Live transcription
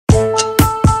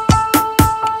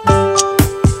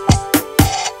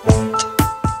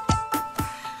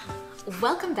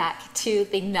to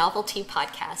the Novelty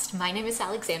Podcast. My name is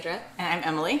Alexandra. And I'm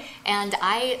Emily. And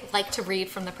I like to read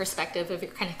from the perspective of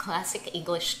your kind of classic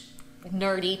English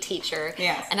nerdy teacher.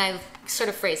 Yes. And I sort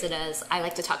of phrase it as, I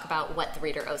like to talk about what the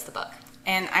reader owes the book.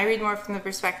 And I read more from the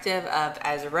perspective of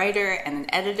as a writer and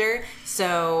an editor.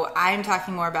 So I'm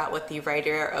talking more about what the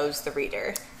writer owes the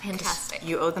reader. Fantastic.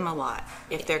 You owe them a lot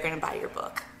if they're going to buy your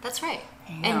book. That's right.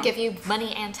 And give you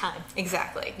money and time.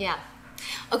 Exactly. Yeah.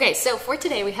 Okay, so for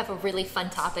today we have a really fun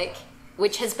topic,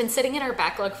 which has been sitting in our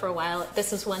backlog for a while.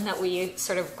 This is one that we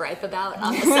sort of gripe about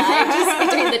on the side, just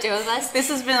between the two of us. This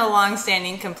has been a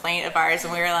long-standing complaint of ours,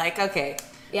 and we were like, okay,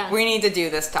 we need to do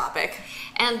this topic.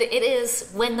 And it is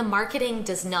when the marketing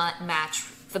does not match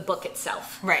the book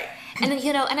itself. Right. And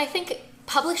and I think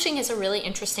publishing is a really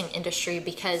interesting industry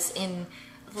because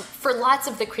for lots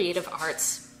of the creative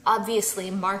arts,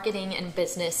 obviously marketing and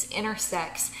business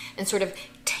intersects and sort of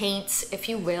taints, if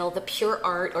you will, the pure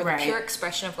art or the pure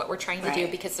expression of what we're trying to do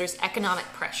because there's economic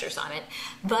pressures on it.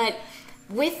 But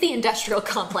with the industrial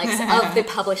complex of the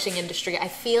publishing industry, I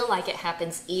feel like it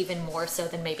happens even more so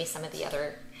than maybe some of the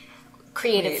other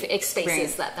creative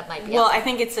spaces that might be. Well, I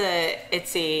think it's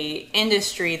a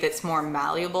industry that's more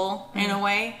malleable in a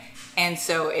way, and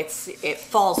so it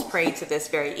falls prey to this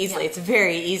very easily. It's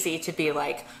very easy to be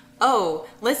like, oh,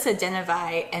 let's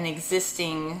identify an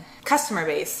existing customer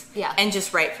base and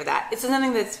just write for that. It's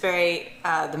something that's very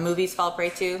the movies fall prey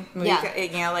to.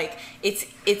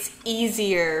 It's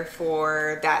easier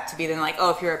for that to be than like, oh,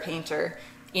 if you're a painter,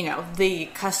 the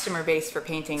customer base for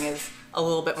painting is a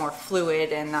little bit more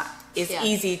fluid and is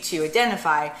easy to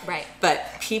identify. Right. But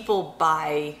people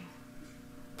buy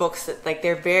books that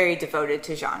they're very devoted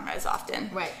to genres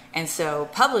often. Right. And so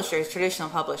publishers, traditional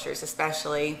publishers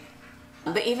especially,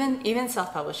 but even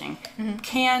self-publishing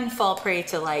can fall prey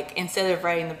to instead of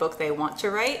writing the book they want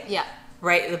to write,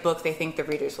 write the book they think the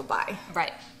readers will buy.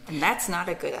 Right. And that's not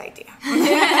a good idea.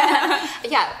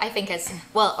 Yeah, I think it's...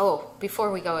 Well,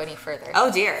 before we go any further...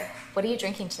 Oh, dear. What are you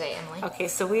drinking today, Emily? Okay,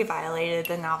 so we violated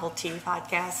the Novelty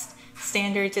Podcast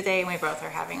standard today, and we both are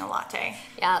having a latte.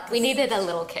 Yeah, we needed a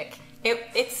little kick.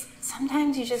 It's...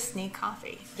 Sometimes you just need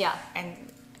coffee. Yeah. And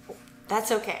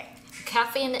that's okay.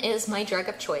 Caffeine is my drug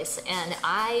of choice, and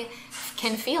I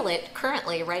can feel it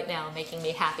currently right now making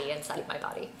me happy inside my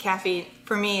body. Caffeine,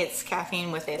 for me, it's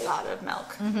caffeine with a lot of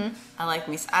milk. Mm-hmm. I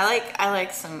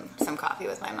like some coffee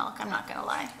with my milk. I'm not gonna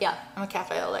lie. Yeah, I'm a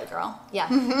cafe au lait girl.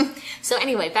 Yeah. So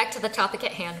anyway, back to the topic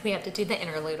at hand. We have to do the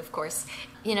interlude, of course.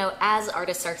 As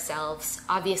artists ourselves,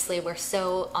 obviously we're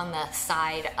so on the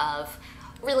side of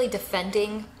really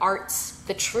defending arts,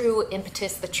 the true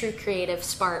impetus, the true creative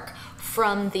spark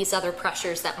from these other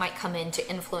pressures that might come in to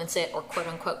influence it or quote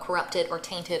unquote corrupt it or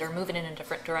taint it or move it in a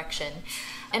different direction.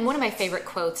 And one of my favorite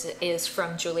quotes is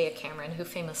from Julia Cameron, who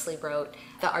famously wrote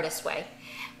The Artist's Way,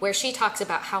 where she talks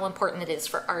about how important it is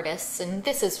for artists, and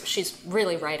she's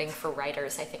really writing for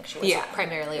writers. I think she was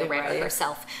primarily a writer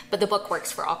herself, but the book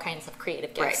works for all kinds of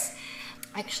creative gifts. Right.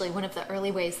 Actually, one of the early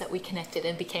ways that we connected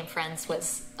and became friends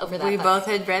was over that book. We both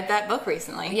had read that book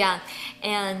recently. Yeah,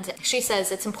 and she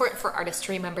says it's important for artists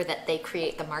to remember that they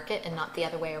create the market and not the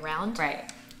other way around. Right.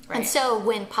 And so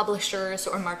when publishers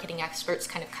or marketing experts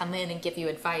kind of come in and give you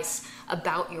advice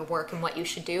about your work and what you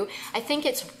should do, I think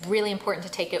it's really important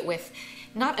to take it with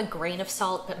not a grain of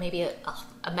salt, but maybe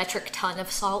a metric ton of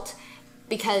salt,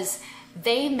 because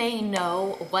they may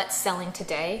know what's selling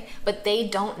today, but they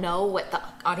don't know what the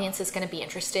audience is going to be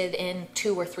interested in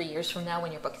 2 or 3 years from now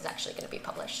when your book is actually going to be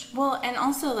published. Well, and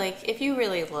also if you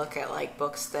really look at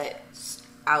books that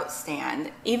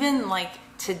outstand, even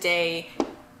today,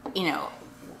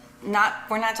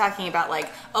 we're not talking about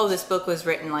this book was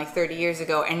written 30 years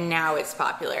ago and now it's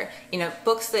popular.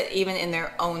 Books that even in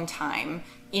their own time,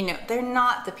 they're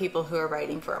not the people who are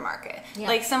writing for a market.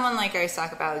 Yeah. Someone I always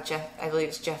talk about, I believe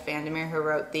it's Jeff Vandermeer, who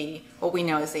wrote what we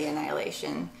know as the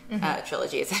Annihilation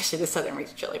trilogy. It's actually the Southern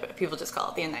Reach trilogy, but people just call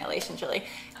it the Annihilation trilogy.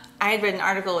 I had read an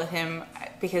article with him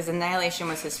because Annihilation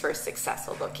was his first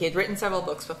successful book. He had written several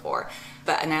books before,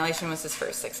 but Annihilation was his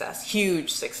first success,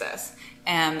 huge success.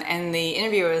 And the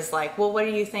interviewer was like, well, what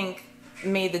do you think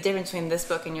made the difference between this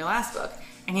book and your last book?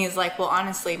 And he's like, well,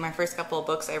 honestly, my first couple of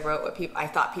books I wrote what I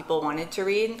thought people wanted to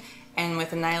read. And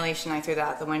with Annihilation, I threw that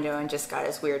out the window and just got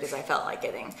as weird as I felt like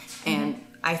getting. Mm-hmm. And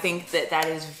I think that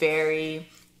is very,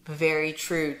 very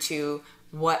true to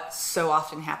what so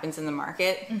often happens in the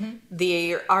market. Mm-hmm.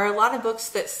 There are a lot of books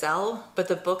that sell, but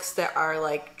the books that are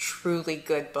truly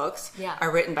good books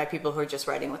are written by people who are just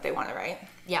writing what they want to write.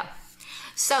 Yeah.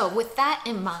 So with that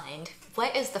in mind,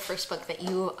 what is the first book that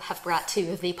you have brought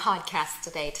to the podcast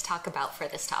today to talk about for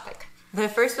this topic? The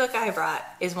first book I brought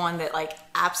is one that like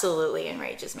absolutely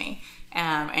enrages me.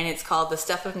 And it's called The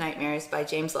Stuff of Nightmares by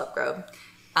James Lovegrove.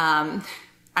 I'm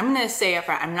going to say up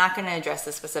front, I'm not going to address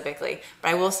this specifically, but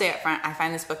I will say up front, I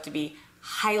find this book to be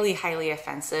highly, highly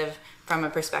offensive from a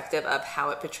perspective of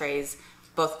how it portrays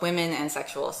both women and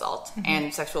sexual assault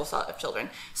and sexual assault of children.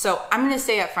 So I'm going to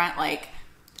say up front, like,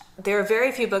 there are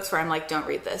very few books where I'm like, don't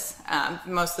read this.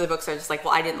 Most of the books are just like,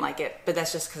 well, I didn't like it, but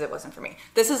that's just because it wasn't for me.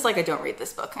 This is like a don't read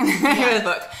this book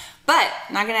book. But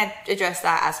I'm not going to address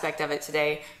that aspect of it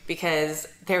today because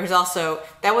there was also,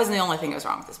 that wasn't the only thing that was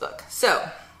wrong with this book. So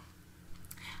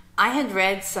I had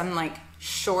read some like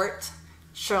short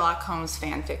Sherlock Holmes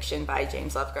fan fiction by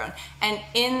James Lovegrove. And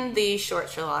in the short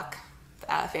Sherlock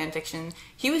fan fiction,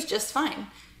 he was just fine.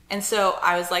 And so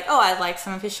I was like, oh, I like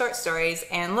some of his short stories.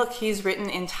 And look, he's written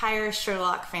entire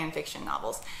Sherlock fan fiction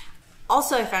novels.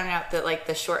 Also, I found out that like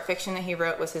the short fiction that he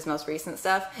wrote was his most recent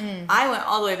stuff. I went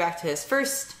all the way back to his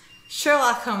first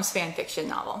Sherlock Holmes fan fiction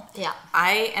novel. Yeah.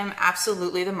 I am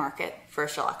absolutely the market for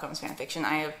Sherlock Holmes fan fiction.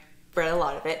 I have read a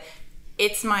lot of it.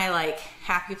 It's my like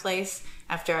happy place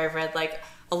after I've read like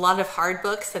a lot of hard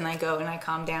books and I go and I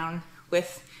calm down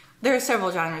with... There are several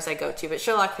genres I go to, but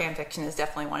Sherlock fan fiction is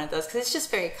definitely one of those because it's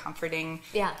just very comforting.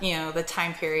 Yeah. You know, the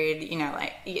time period, you know,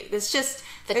 like, it's just...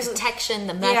 The detection,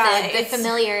 the method, the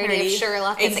familiarity of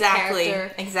Sherlock as a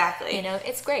character. Exactly. You know,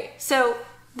 it's great. So,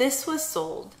 this was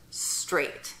sold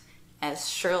straight as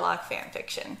Sherlock fan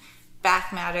fiction.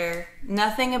 Back matter,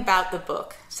 nothing about the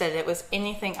book said it was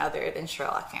anything other than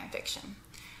Sherlock fan fiction.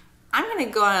 I'm going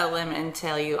to go on a limb and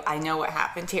tell you I know what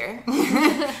happened here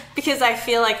because I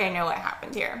feel like I know what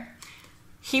happened here.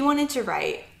 He wanted to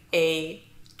write a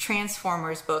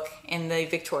Transformers book in the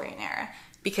Victorian era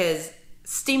because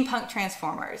steampunk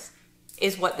Transformers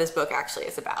is what this book actually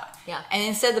is about. Yeah. And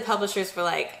instead the publishers were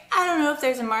like, I don't know if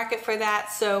there's a market for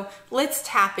that, so let's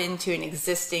tap into an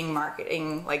existing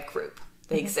marketing like group.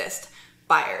 They exist.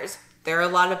 Buyers. There are a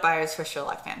lot of buyers for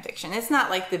Sherlock fan fiction. It's not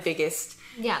like the biggest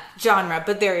genre,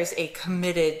 but there is a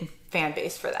committed fan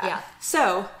base for that. Yeah.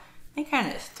 So they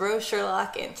kind of throw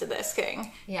Sherlock into this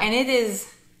thing. Yeah. And it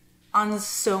is on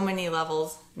so many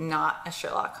levels not a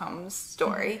Sherlock Holmes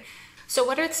story. So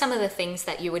what are some of the things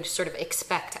that you would sort of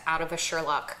expect out of a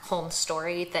Sherlock Holmes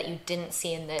story that you didn't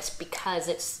see in this because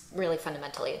it's really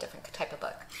fundamentally a different type of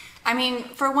book? I mean,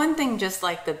 for one thing, just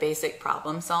like the basic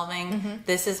problem solving,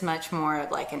 this is much more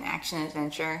like an action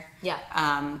adventure. Yeah.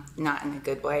 Not in a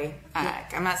good way.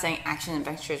 I'm not saying action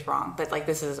adventure is wrong, but like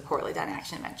this is a poorly done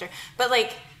action adventure. But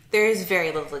like there is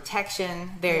very little detection.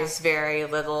 There's very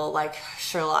little like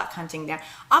Sherlock hunting down.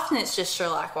 Often it's just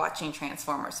Sherlock watching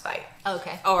Transformers fight.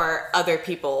 Okay. Or other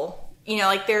people. You know,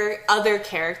 like there are other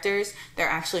characters that are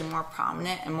actually more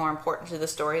prominent and more important to the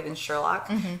story than Sherlock.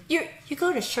 You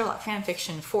go to Sherlock fan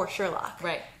fiction for Sherlock.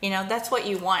 Right. You know, that's what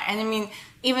you want. And I mean,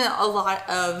 even a lot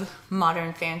of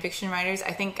modern fan fiction writers, I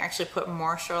think, actually put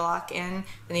more Sherlock in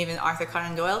than even Arthur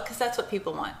Conan Doyle because that's what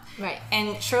people want. Right.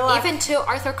 And Sherlock... Even to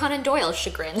Arthur Conan Doyle's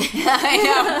chagrin.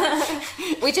 I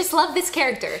know. We just love this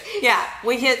character. Yeah.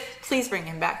 We hit, please bring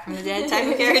him back from the dead type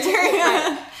of character.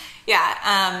 Right.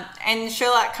 Yeah, and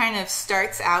Sherlock kind of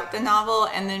starts out the novel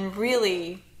and then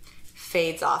really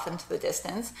fades off into the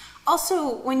distance.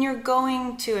 Also, when you're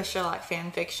going to a Sherlock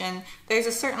fan fiction, there's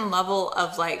a certain level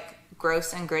of like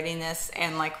gross and grittiness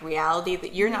and like reality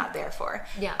that you're not there for.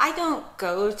 Yeah. I don't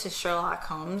go to Sherlock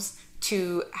Holmes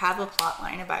to have a plot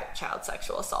line about child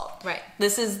sexual assault. Right.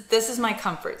 This is my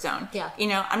comfort zone. Yeah. You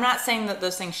know, I'm not saying that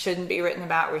those things shouldn't be written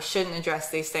about, we shouldn't address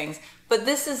these things, but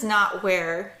this is not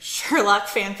where Sherlock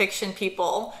fanfiction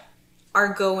people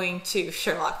are going to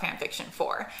Sherlock fanfiction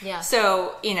for. Yeah.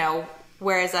 So, you know,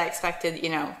 whereas I expected, you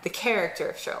know, the character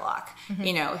of Sherlock,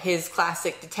 you know, his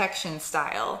classic detection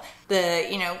style, the,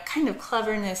 you know, kind of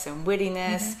cleverness and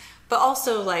wittiness, but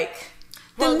also like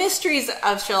the mysteries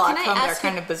of Sherlock Holmes are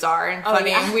kind of bizarre and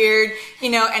funny and weird,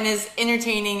 you know, and as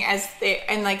entertaining as they,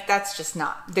 and like that's just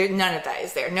not, there. None of that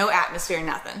is there. No atmosphere,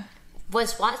 nothing.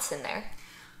 Was Watson there?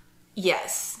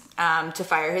 Yes, to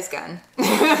fire his gun.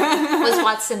 Was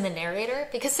Watson the narrator?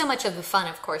 Because so much of the fun,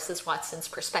 of course, is Watson's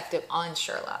perspective on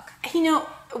Sherlock. You know,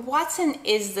 Watson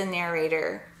is the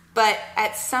narrator, but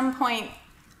at some point,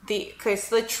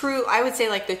 I would say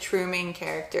like the true main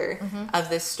character of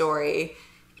this story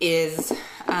is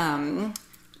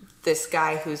this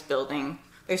guy who's building,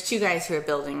 there's two guys who are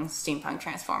building steampunk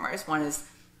Transformers. One is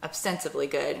ostensibly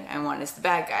good and one is the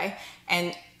bad guy.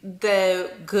 And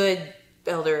the good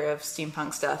builder of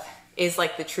steampunk stuff is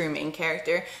like the true main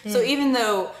character. So even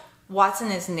though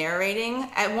Watson is narrating,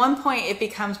 at one point it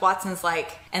becomes Watson's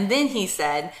like, and then he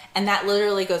said, and that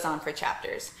literally goes on for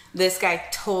chapters. This guy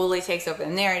totally takes over the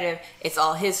narrative. It's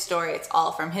all his story. It's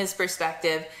all from his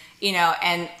perspective, you know,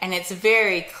 and it's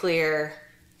very clear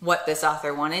what this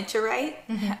author wanted to write.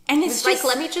 Mm-hmm. And it's just like,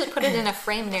 let me just put it in a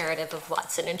frame narrative of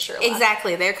Watson and Sherlock.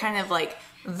 Exactly. They're kind of like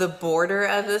the border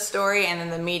of the story, and then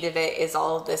the meat of it is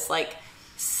all of this like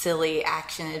silly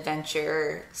action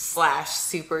adventure /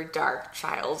 super dark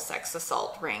child sex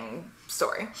assault ring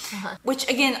story. Uh-huh. Which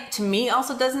again, to me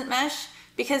also doesn't mesh,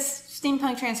 because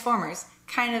steampunk Transformers,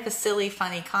 kind of a silly,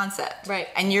 funny concept. Right.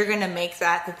 And you're going to make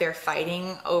that they're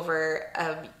fighting over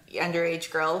a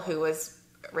underage girl who was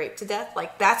raped to death.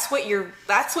 Like that's what your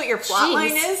plot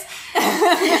line is.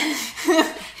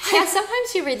 Yeah,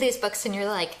 sometimes you read these books and you're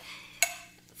like,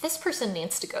 this person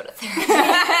needs to go to therapy.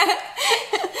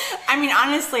 I mean,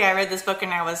 honestly, I read this book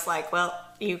and I was like, well,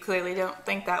 you clearly don't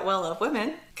think that well of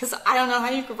women, because I don't know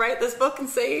how you could write this book and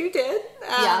say you did.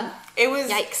 Yeah. It was...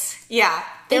 Yikes. Yeah.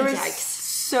 There was yikes.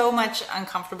 So much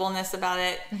uncomfortableness about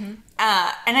it. Mm-hmm.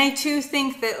 And I too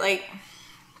think that, like...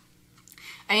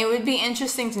 I mean, it would be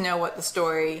interesting to know what the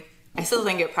story... I still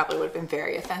think it probably would have been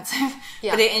very offensive.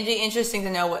 Yeah. But it'd be interesting to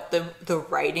know what the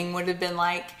writing would have been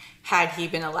like had he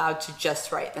been allowed to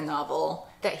just write the novel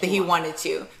that he wanted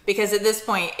to. Because at this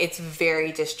point, it's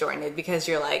very disjointed, because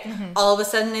you're like, mm-hmm. all of a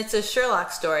sudden it's a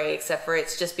Sherlock story, except for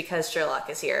it's just because Sherlock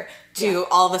is here, to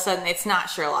all of a sudden it's not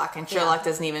Sherlock, and Sherlock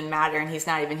doesn't even matter, and he's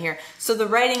not even here. So the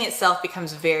writing itself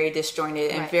becomes very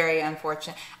disjointed and very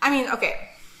unfortunate. I mean, okay,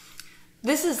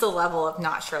 this is the level of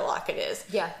not Sherlock it is.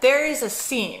 Yeah. There is a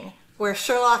scene where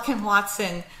Sherlock and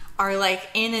Watson are like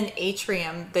in an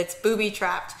atrium that's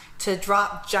booby-trapped to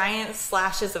drop giant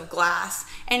slashes of glass.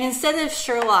 And instead of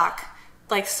Sherlock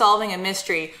like solving a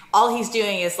mystery, all he's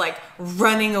doing is like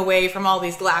running away from all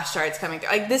these glass shards coming through.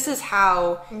 Like, this is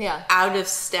how out of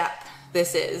step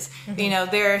this is. Mm-hmm. You know,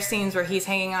 there are scenes where he's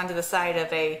hanging onto the side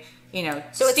of a, you know,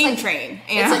 steam train.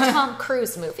 It's a Tom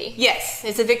Cruise movie. Yes,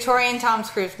 it's a Victorian Tom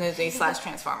Cruise movie /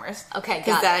 Transformers. Okay,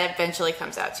 because that eventually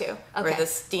comes out too, where the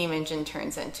steam engine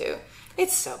turns into.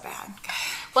 It's so bad.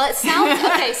 Well, it sounds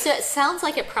okay. So it sounds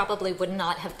like it probably would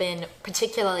not have been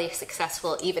particularly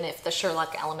successful, even if the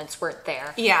Sherlock elements weren't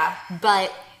there. Yeah,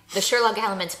 but the Sherlock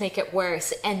elements make it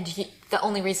worse, and the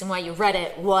only reason why you read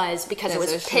it was because it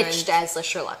was pitched as a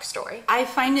Sherlock story. I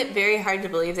find it very hard to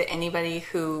believe that anybody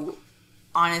who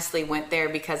honestly went there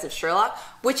because of Sherlock,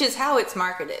 which is how it's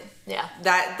marketed. Yeah,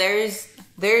 that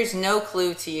there's no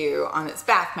clue to you on its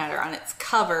back matter, on its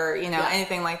cover, you know,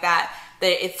 anything like that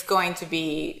it's going to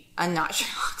be a not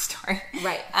Sherlock story.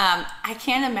 Right. I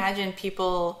can't imagine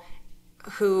people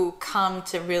who come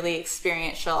to really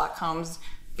experience Sherlock Holmes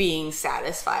being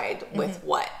satisfied with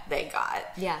what they got.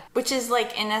 Yeah. Which is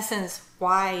like, in essence,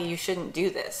 why you shouldn't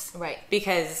do this. Right.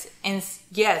 Because,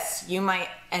 yes, you might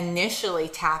initially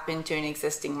tap into an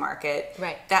existing market.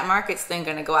 Right. That market's then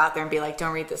going to go out there and be like,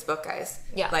 don't read this book, guys.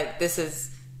 Yeah. Like, this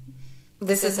is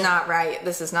not right.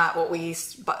 This is not what we,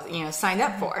 signed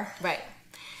up for. Right.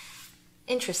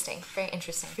 Interesting. Very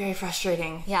interesting. Very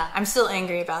frustrating. Yeah. I'm still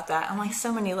angry about that on like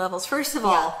so many levels. First of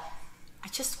all, I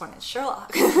just wanted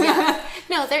Sherlock. Yeah.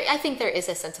 No, I think there is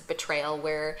a sense of betrayal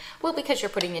where, well, because you're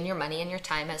putting in your money and your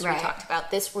time, as we talked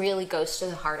about, this really goes to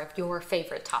the heart of your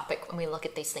favorite topic when we look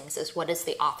at these things, is what does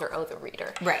the author owe the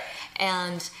reader? Right.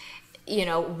 And, you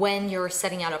know, when you're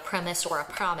setting out a premise or a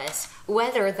promise,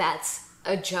 whether that's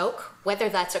a joke, whether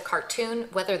that's a cartoon,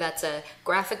 whether that's a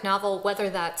graphic novel, whether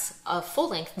that's a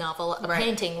full-length novel, a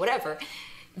painting, whatever,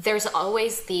 there's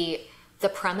always the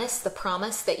premise, the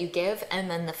promise that you give, and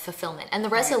then the fulfillment. And the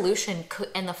resolution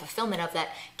and the fulfillment of that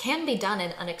can be done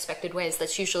in unexpected ways.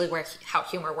 That's usually how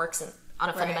humor works on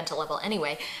a fundamental level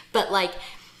anyway. But, like,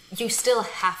 you still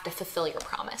have to fulfill your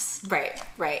promise. Right.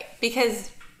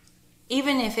 Because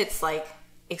even if it's, like,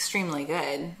 extremely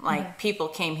good, like, people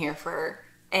came here for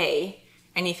A,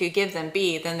 and if you give them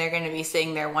B, then they're going to be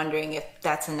sitting there wondering if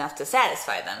that's enough to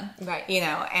satisfy them. Right. You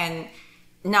know, and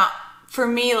not... For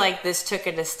me, like, this took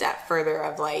it a step further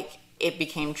of, like, it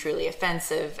became truly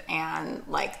offensive, and,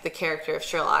 like, the character of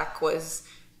Sherlock was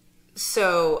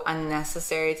so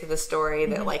unnecessary to the story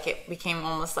that, like, it became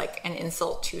almost like an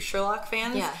insult to Sherlock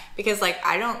fans. Yeah. Because, like,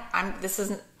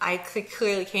 I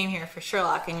clearly came here for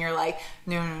Sherlock, and you're like,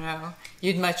 no,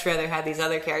 you'd much rather have these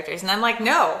other characters. And I'm like,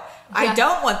 no, I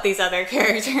don't want these other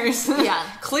characters. Yeah.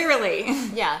 Clearly.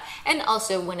 Yeah. And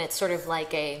also when it's sort of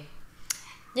like a,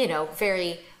 you know,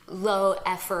 very low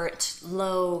effort,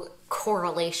 low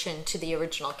correlation to the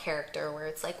original character where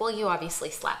it's like, well, you obviously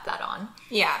slapped that on.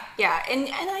 Yeah. And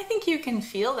I think you can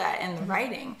feel that in the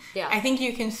writing. Yeah. I think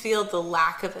you can feel the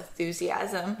lack of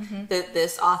enthusiasm that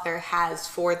this author has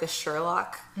for the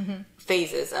Sherlock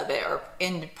phases of it, or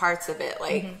in parts of it.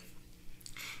 Like,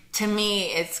 to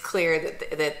me, it's clear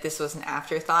that this was an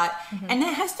afterthought, and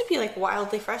that has to be like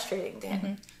wildly frustrating to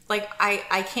him. Like,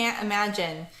 I can't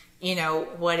imagine, you know,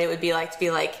 what it would be like to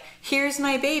be like, here's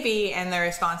my baby, and the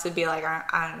response would be like,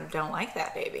 I don't like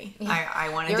that baby. I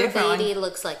want a different one. Your baby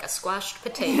looks like a squashed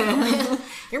potato.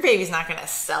 Your baby's not going to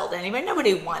sell to anybody.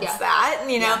 Nobody wants that.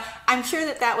 You know, I'm sure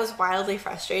that was wildly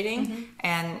frustrating,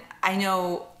 and I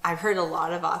know I've heard a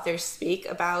lot of authors speak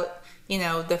about, you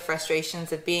know, the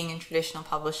frustrations of being in traditional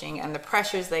publishing and the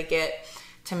pressures they get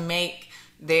to make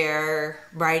their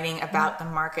writing about the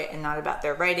market and not about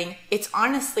their writing. It's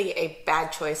honestly a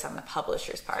bad choice on the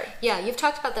publisher's part. Yeah, you've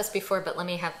talked about this before, but let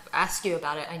me ask you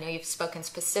about it. I know you've spoken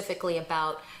specifically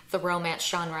about the romance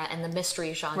genre and the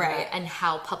mystery genre, and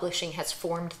how publishing has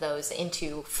formed those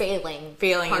into failing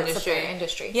parts of their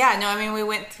industry. Yeah, no, I mean, we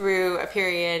went through a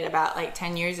period about like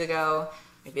 10 years ago,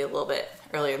 maybe a little bit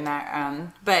earlier than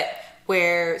that, but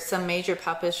where some major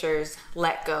publishers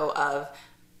let go of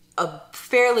a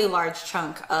fairly large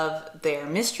chunk of their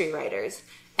mystery writers.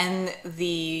 And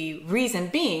the reason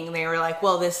being, they were like,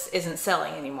 well, this isn't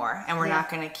selling anymore, and we're not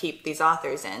going to keep these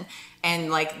authors in.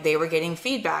 And like, they were getting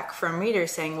feedback from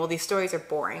readers saying, well, these stories are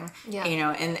boring, you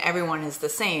know, and everyone is the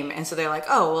same. And so they're like,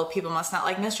 oh, well, people must not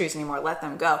like mysteries anymore. Let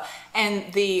them go. And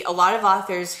a lot of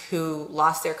authors who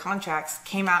lost their contracts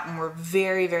came out and were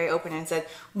very, very open and said,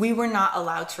 we were not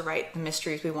allowed to write the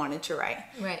mysteries we wanted to write.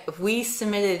 Right. If we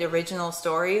submitted original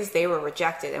stories, they were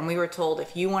rejected. And we were told,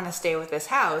 if you want to stay with this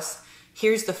house,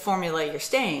 here's the formula you're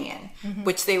staying in,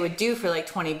 which they would do for like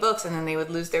 20 books, and then they would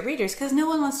lose their readers because no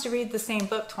one wants to read the same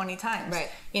book 20 times. Right.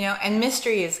 You know, and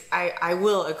mystery is, I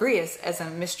will agree, as a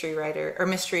mystery writer or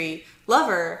mystery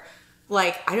lover,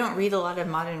 like, I don't read a lot of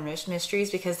modern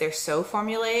mysteries because they're so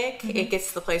formulaic. It gets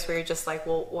to the place where you're just like,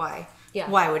 well, why? Yeah.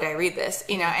 Why would I read this?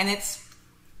 You know, and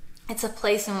it's a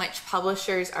place in which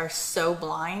publishers are so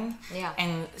blind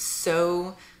and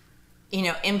so, you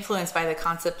know, influenced by the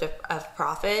concept of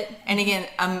profit. And again,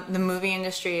 the movie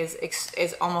industry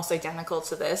is almost identical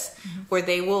to this, where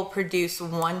they will produce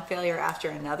one failure after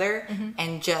another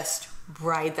and just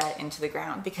ride that into the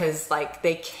ground because like,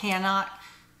 they cannot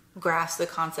grasp the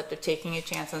concept of taking a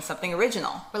chance on something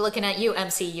original. We're looking at you,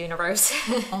 MC Universe.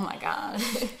 Oh my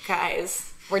gosh,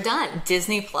 guys, we're done.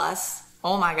 Disney Plus.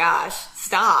 Oh my gosh,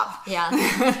 stop. Yeah.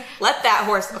 Let that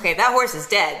horse, okay, that horse is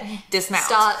dead. Dismount.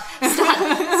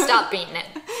 Stop beating it.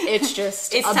 It's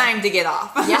just... It's time to get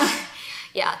off.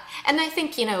 Yeah. And I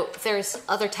think, you know, there's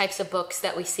other types of books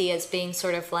that we see as being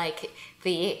sort of like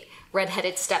the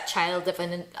redheaded stepchild of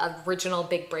an original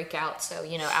big breakout. So,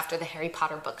 you know, after the Harry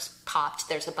Potter books popped,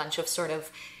 there's a bunch of sort of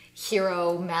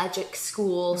hero magic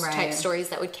schools type stories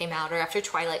that would came out, or after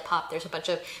Twilight popped, there's a bunch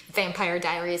of Vampire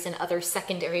Diaries and other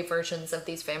secondary versions of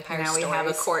these vampire stories. Now we have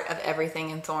a Court of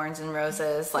Everything and Thorns and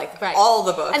Roses, like all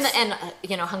the books, and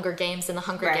you know, Hunger Games and the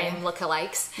Hunger Game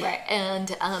lookalikes,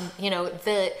 and you know,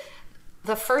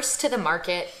 the first to the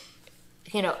market,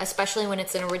 you know, especially when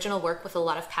it's an original work with a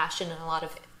lot of passion and a lot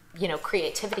of, you know,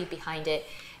 creativity behind it,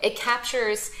 it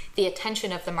captures the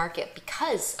attention of the market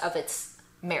because of its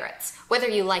merits. Whether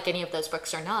you like any of those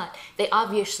books or not, they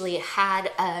obviously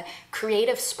had a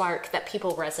creative spark that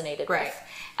people resonated with.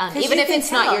 Even if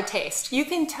it's not your taste. You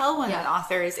can tell when an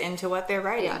author is into what they're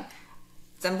writing.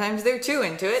 Sometimes they're too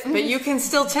into it, but you can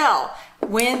still tell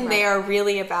when they are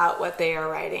really about what they are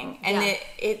writing. And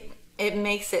it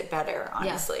makes it better,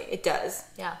 honestly. It does.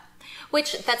 Yeah.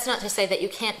 Which, that's not to say that you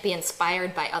can't be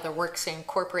inspired by other works and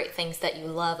incorporate things that you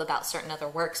love about certain other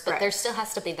works, but there still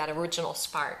has to be that original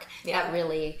spark that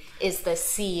really is the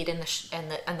seed and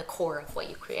the core of what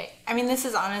you create. I mean, this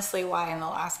is honestly why in the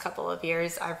last couple of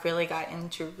years I've really got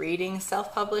into reading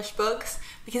self-published books,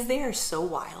 because they are so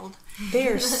wild. They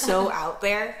are so out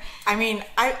there. I mean,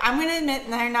 I'm going to admit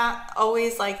they're not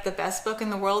always like the best book in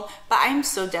the world, but I'm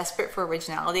so desperate for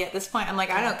originality at this point. I'm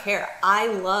like, I don't care. I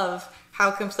love how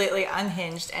completely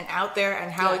unhinged and out there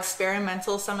and how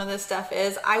experimental some of this stuff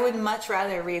is. I would much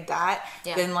rather read that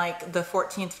than like the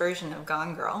 14th version of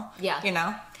Gone Girl. Yeah. You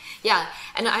know? Yeah,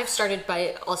 and I've started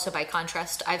by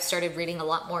contrast, I've started reading a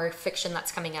lot more fiction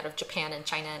that's coming out of Japan and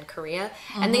China and Korea.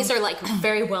 And these are like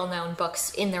very well-known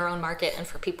books in their own market and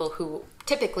for people who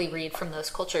typically read from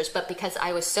those cultures. But because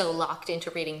I was so locked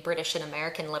into reading British and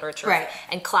American literature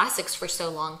and classics for so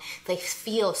long, they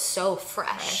feel so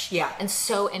fresh and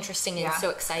so interesting and so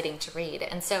exciting to read.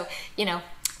 And so, you know,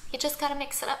 You just got to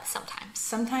mix it up sometimes.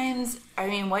 Sometimes, I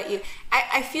mean,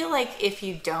 I feel like if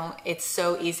you don't, it's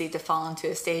so easy to fall into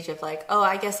a stage of like, oh,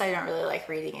 I guess I don't really like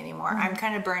reading anymore. I'm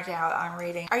kind of burnt out on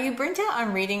reading. Are you burnt out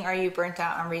on reading? Are you burnt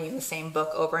out on reading the same book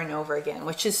over and over again?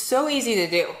 Which is so easy to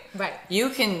do. Right.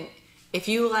 You can, if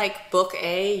you like book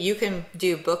A, you can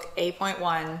do book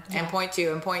A.1 and point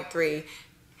 2 and point 3.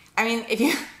 I mean, I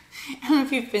don't know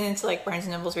if you've been into like Barnes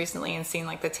and Nobles recently and seen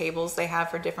like the tables they have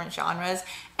for different genres,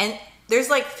 and there's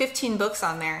like 15 books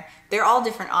on there. They're all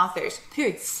different authors. They're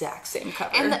exact same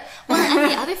cover. And the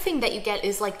other thing that you get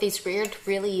is like these weird,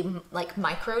 really like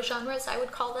micro genres, I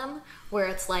would call them, where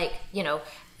it's like, you know,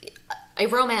 a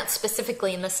romance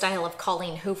specifically in the style of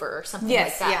Colleen Hoover or something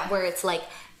like that, where it's like,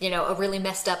 you know, a really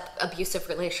messed up abusive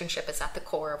relationship is at the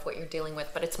core of what you're dealing with,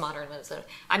 but it's modernism.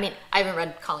 I mean, I haven't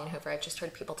read Colleen Hoover. I've just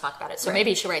heard people talk about it. So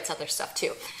maybe she writes other stuff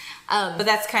too. But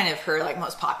that's kind of her like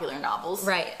most popular novels.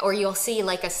 Right. Or you'll see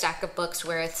like a stack of books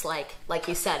where it's like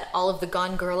you said, all of the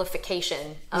Gone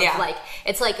Girlification of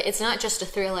it's not just a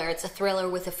thriller. It's a thriller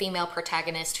with a female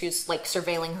protagonist who's like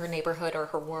surveilling her neighborhood or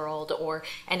her world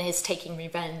and is taking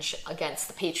revenge against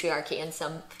the patriarchy in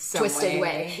some twisted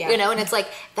way. Yeah. You know, and it's like,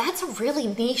 that's a really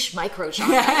niche micro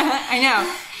genre. I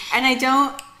know.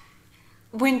 And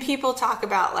when people talk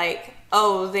about like,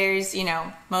 oh, there's, you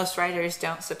know, most writers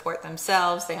don't support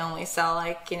themselves. They only sell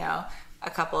like, you know, a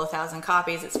couple of thousand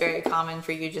copies. It's very common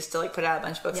for you just to like put out a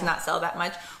bunch of books and not sell that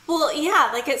much. Well,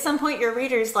 yeah, like at some point your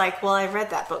reader's like, well, I've read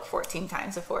that book 14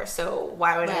 times before, so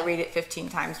why would I read it 15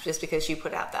 times just because you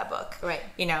put out that book? Right.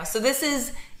 You know, so this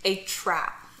is a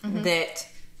trap that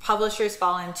publishers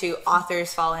fall into,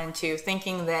 authors fall into,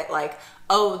 thinking that like,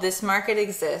 oh, this market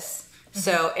exists.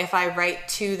 So if I write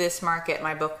to this market,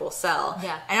 my book will sell.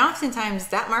 Yeah. And oftentimes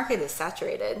that market is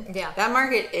saturated. Yeah. That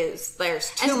market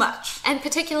there's too much. And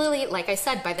particularly, like I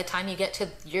said, by the time you get to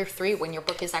year 3, when your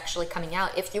book is actually coming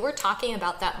out, if you were talking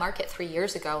about that market 3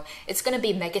 years ago, it's going to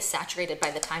be mega saturated by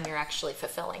the time you're actually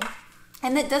fulfilling.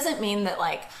 And that doesn't mean that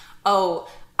like, oh,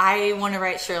 I want to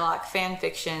write Sherlock fan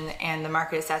fiction and the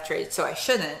market is saturated, so I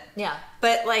shouldn't. Yeah.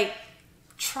 But like,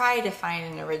 try to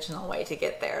find an original way to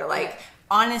get there. Like,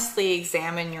 honestly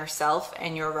examine yourself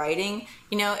and your writing.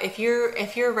 You know, if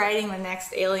you're writing the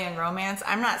next alien romance,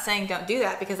 I'm not saying don't do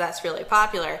that because that's really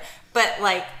popular, but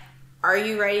like, are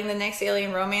you writing the next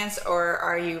alien romance, or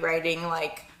are you writing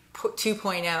like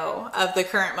 2.0 of the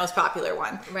current most popular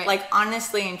one? Right. Like,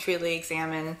 honestly and truly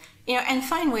examine, you know, and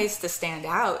find ways to stand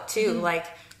out too. Like,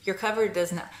 your cover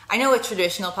does not... I know with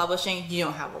traditional publishing, you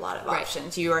don't have a lot of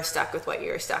options. You are stuck with what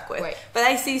you're stuck with. Right. But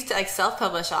I see like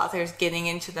self-published authors getting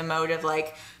into the mode of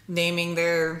like naming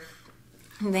their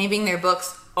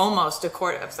books almost A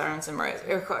Court of Thorns and Roses.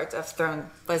 Or Court of Thorns...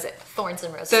 What is it? Thorns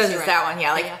and Roses. So it's that one,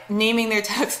 yeah. Like naming their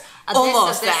texts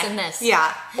almost this and this.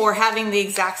 Yeah. Or having the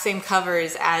exact same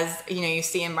covers as, you know, you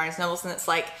see in Barnes & Nobles, and it's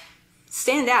like,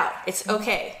 stand out. It's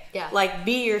okay. Yeah. Like,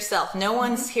 be yourself. No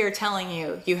one's here telling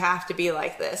you have to be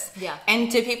like this. Yeah. And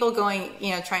to people going,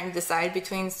 you know, trying to decide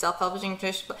between self-publishing and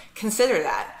traditional, consider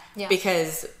that. Yeah.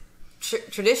 Because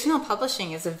traditional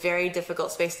publishing is a very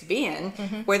difficult space to be in,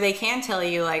 where they can tell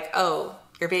you like, oh,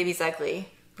 your baby's ugly.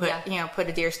 Put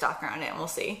a deer stalker on it and we'll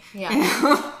see. Yeah. You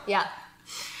know? Yeah.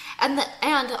 And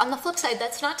on the flip side,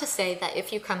 that's not to say that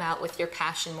if you come out with your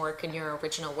passion work and your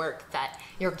original work that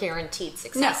you're guaranteed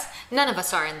success. No. None of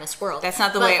us are in this world. That's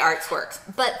not the way arts works.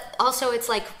 But also it's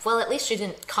like, well, at least you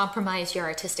didn't compromise your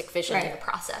artistic vision in the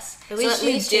process. At least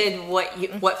you did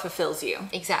what fulfills you.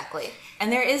 Exactly.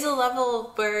 And there is a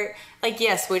level where, like,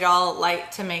 yes, we'd all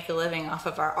like to make a living off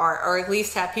of our art, or at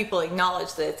least have people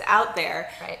acknowledge that it's out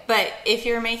there. Right. But if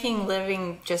you're making a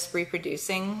living just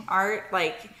reproducing art,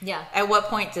 like, at what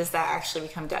point does that actually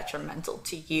become detrimental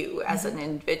to you as an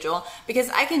individual? Because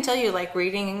I can tell you, like,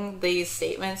 reading these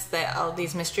statements that all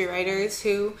these mystery writers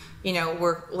who, you know,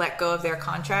 were let go of their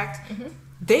contract,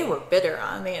 they were bitter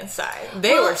on the inside.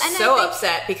 They were so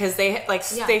upset because they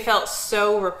they felt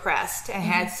so repressed and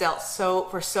had felt so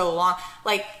for so long.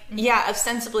 Like,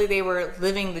 ostensibly they were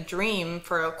living the dream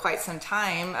for quite some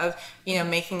time of, you know,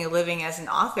 making a living as an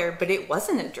author, but it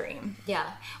wasn't a dream.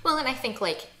 Yeah. Well, and I think,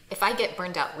 like, if I get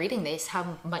burned out reading these,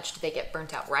 how much do they get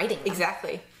burnt out writing them?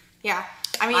 Exactly. Yeah.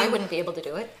 I mean, I wouldn't be able to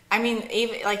do it. I mean,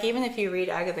 even if you read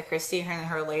Agatha Christie and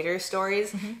her later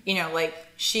stories, you know, like,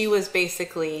 she was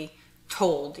basically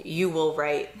told you will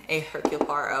write a Hercule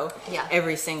Poirot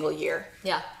every single year.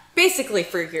 Yeah. Basically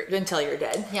until you're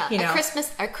dead. Yeah. You know?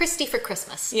 A Christie for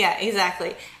Christmas. Yeah,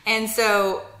 exactly. And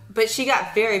so, but she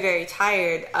got very, very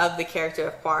tired of the character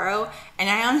of Poirot, and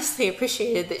I honestly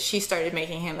appreciated that she started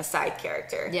making him a side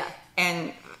character. Yeah.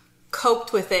 And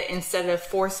coped with it instead of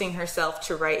forcing herself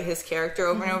to write his character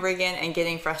over and over again and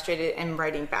getting frustrated and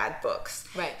writing bad books.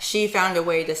 Right. She found a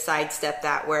way to sidestep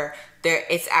that where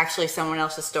it's actually someone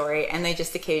else's story, and they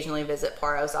just occasionally visit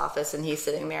Poirot's office and he's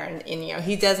sitting there and you know,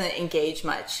 he doesn't engage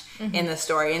much in the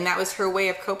story, and that was her way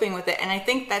of coping with it. And I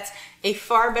think that's a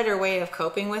far better way of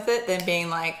coping with it than being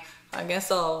like, I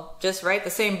guess I'll just write the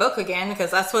same book again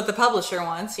because that's what the publisher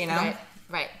wants, you know?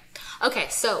 Right. Okay,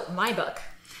 so my book.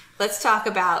 Let's talk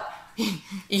about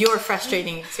your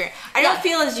frustrating experience. I don't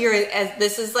feel as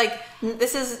this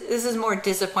is more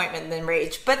disappointment than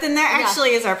rage, but then that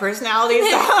actually is our personality. So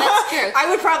that's true. I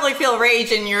would probably feel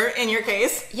rage in your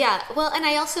case. Yeah, well, and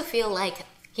I also feel like,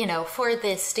 you know, for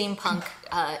the steampunk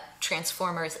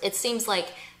Transformers, it seems like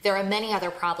there are many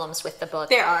other problems with the book.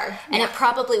 There are. And it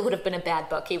probably would have been a bad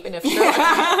book, even if, you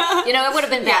know, it would have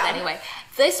been bad anyway.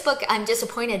 This book, I'm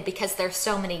disappointed because there's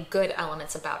so many good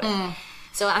elements about it.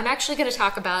 So I'm actually going to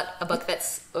talk about a book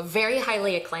that's very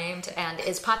highly acclaimed and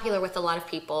is popular with a lot of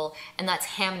people, and that's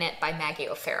Hamnet by Maggie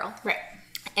O'Farrell. Right.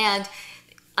 And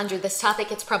under this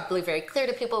topic, it's probably very clear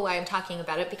to people why I'm talking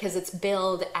about it, because it's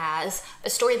billed as a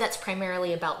story that's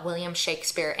primarily about William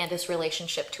Shakespeare and his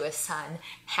relationship to his son,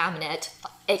 Hamnet,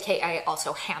 aka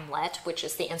also Hamlet, which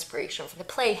is the inspiration for the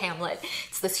play Hamlet.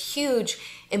 It's this huge,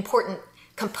 important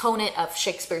component of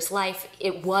Shakespeare's life.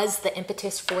 It was the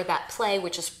impetus for that play,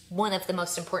 which is one of the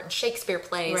most important Shakespeare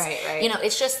plays. Right. You know,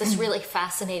 it's just this really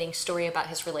fascinating story about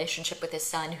his relationship with his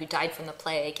son who died from the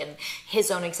plague, and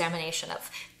his own examination of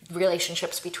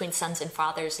relationships between sons and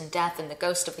fathers and death and the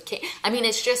ghost of the king. I mean,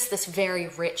 it's just this very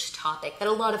rich topic that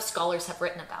a lot of scholars have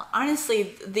written about.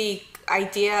 Honestly, the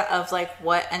idea of like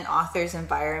what an author's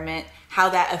environment, how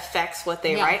that affects what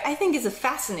they write, I think is a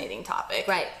fascinating topic.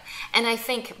 Right. And I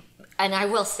think, and I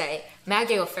will say,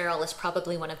 Maggie O'Farrell is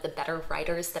probably one of the better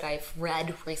writers that I've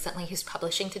read recently who's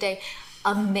publishing today.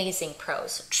 Amazing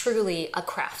prose, truly a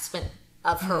craftsman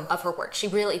of her work. She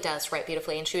really does write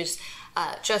beautifully, and she was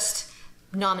just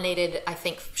nominated, I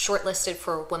think, shortlisted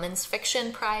for a Women's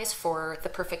Fiction Prize for The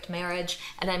Perfect Marriage,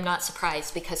 and I'm not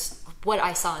surprised because what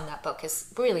I saw in that book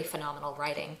is really phenomenal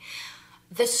writing.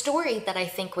 The story that I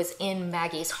think was in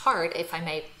Maggie's heart, if I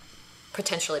may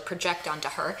potentially project onto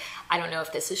her, I don't know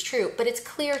if this is true, but it's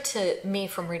clear to me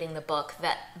from reading the book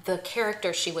that the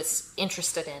character she was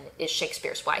interested in is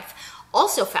Shakespeare's wife.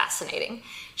 Also fascinating,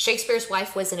 Shakespeare's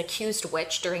wife was an accused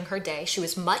witch during her day. She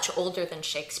was much older than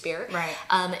Shakespeare. Right.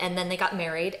 And then they got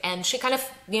married, and she kind of,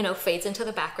 you know, fades into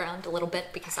the background a little bit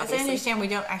because obviously... As I understand, we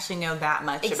don't actually know that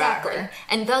much about her.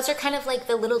 And those are kind of like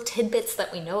the little tidbits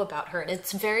that we know about her. And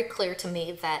it's very clear to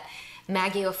me that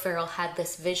Maggie O'Farrell had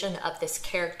this vision of this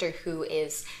character who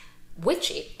is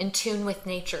witchy, in tune with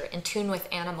nature, in tune with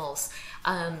animals.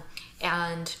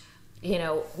 And, you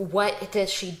know, what does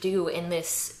she do in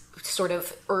this sort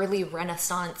of early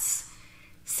Renaissance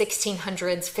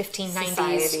 1600s,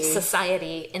 1590s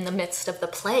society in the midst of the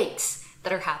plagues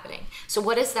that are happening? So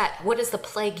what does the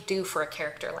plague do for a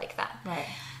character like that? Right.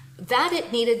 That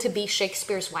it needed to be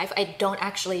Shakespeare's wife, I don't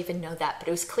actually even know that, but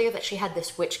it was clear that she had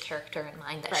this witch character in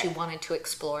mind that she wanted to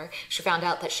explore. She found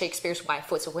out that Shakespeare's wife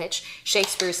was a witch.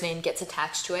 Shakespeare's name gets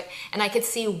attached to it, and I could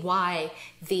see why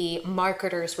the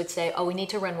marketers would say, oh, we need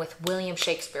to run with William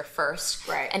Shakespeare first,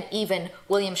 and even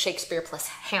William Shakespeare plus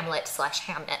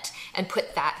Hamlet/Hamnet, and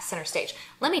put that center stage.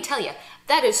 Let me tell you,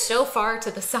 that is so far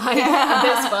to the side of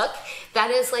this book.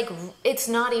 That is like, it's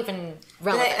not even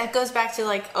relevant. That goes back to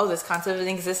like, oh, this concept of an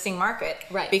existing market.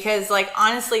 Right. Because like,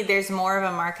 honestly, there's more of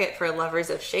a market for lovers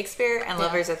of Shakespeare and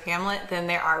lovers of Hamlet than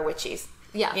there are witchies.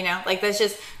 Yeah. You know, like that's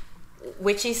just,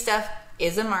 witchy stuff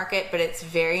is a market, but it's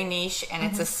very niche and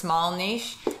it's a small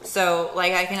niche. So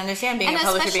like I can understand being a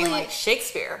publisher being like,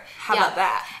 Shakespeare, how about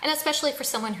that? And especially for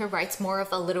someone who writes more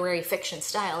of a literary fiction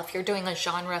style. If you're doing a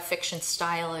genre fiction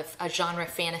style, of a genre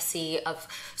fantasy of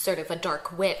sort of a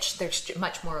dark witch, there's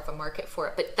much more of a market for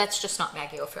it. But that's just not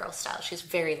Maggie O'Farrell's style. She's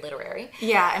very literary.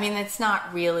 Yeah, I mean, it's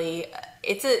not really...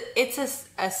 It's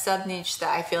a sub niche that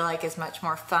I feel like is much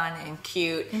more fun and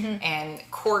cute and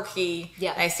quirky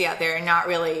that I see out there, and not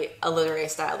really a literary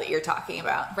style that you're talking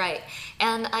about. Right.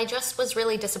 And I just was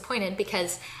really disappointed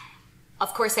because,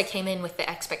 of course, I came in with the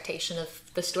expectation of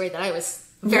the story that I was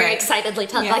very excitedly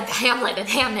telling, like Hamlet and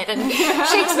Hamnet and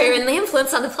Shakespeare and the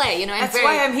influence on the play. You know, that's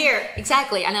why I'm here.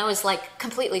 Exactly. And I was like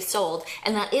completely sold.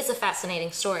 And that is a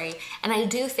fascinating story. And I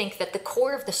do think that the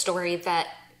core of the story that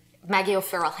Maggie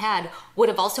O'Farrell had would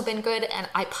have also been good, and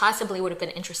I possibly would have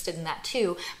been interested in that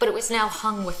too, but it was now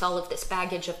hung with all of this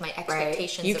baggage of my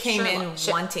expectations. You came in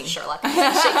wanting Sherlock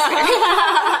Shakespeare.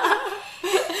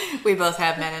 We both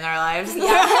have men in our lives.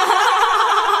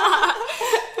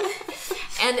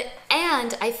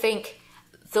 And I think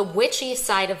the witchy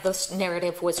side of this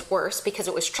narrative was worse because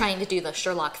it was trying to do the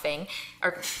Sherlock thing,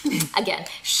 or again,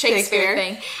 Shakespeare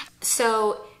thing.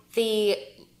 So the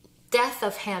death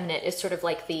of Hamnet is sort of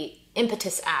like the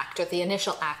impetus act or the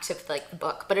initial act of like the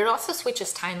book, but it also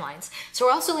switches timelines. So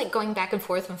we're also like going back and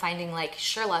forth and finding like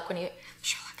Shakespeare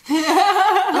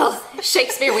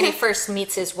when he first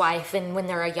meets his wife and when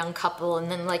they're a young couple,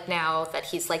 and then like now that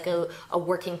he's like a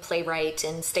working playwright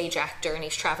and stage actor and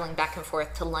he's traveling back and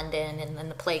forth to London, and then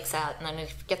the plague's out and then he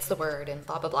gets the word and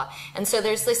blah blah blah. And so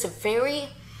there's this very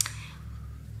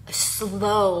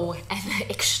slow and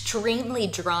extremely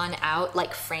drawn out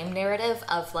like frame narrative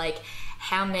of like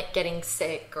Hamnet getting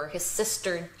sick, or his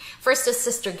sister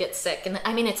gets sick, and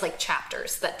I mean it's like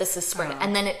chapters that this is spread,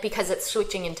 and then because it's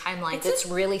switching in timelines, it's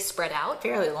really spread out.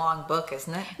 Fairly long book,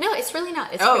 isn't it? No, it's really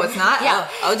not. It's it's not. Yeah.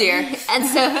 Oh dear. And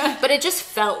so, but it just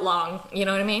felt long. You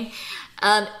know what I mean?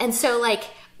 And so like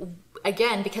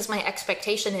again, because my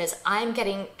expectation is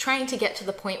trying to get to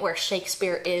the point where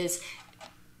Shakespeare is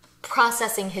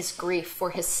processing his grief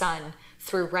for his son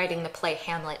through writing the play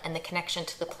Hamlet and the connection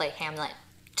to the play Hamlet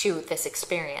to this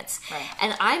experience. Right.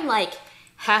 And I'm like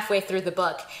halfway through the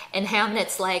book and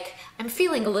Hamnet's like, I'm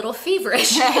feeling a little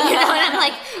feverish, and I'm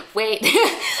like, wait,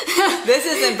 this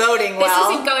isn't boding well.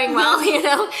 This isn't going well,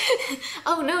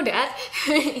 Oh no, Dad,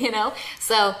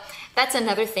 So that's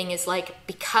another thing is like,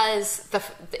 because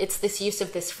it's this use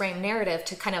of this frame narrative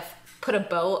to kind of put a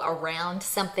bow around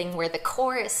something where the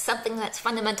core is something that's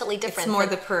fundamentally different. It's more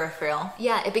the peripheral.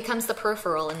 Yeah, it becomes the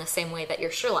peripheral in the same way that your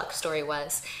Sherlock story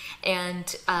was.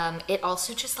 And it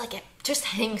also just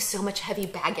hangs so much heavy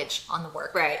baggage on the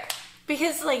work. Right.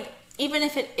 Because like, even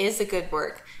if it is a good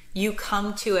work, you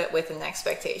come to it with an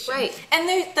expectation. Right. And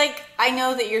there's like, I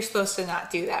know that you're supposed to not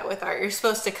do that with art. You're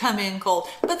supposed to come in cold,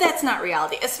 but that's not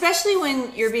reality, especially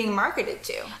when you're being marketed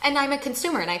to. And I'm a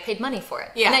consumer and I paid money for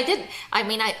it. Yeah. And I didn't. I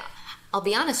mean, I'll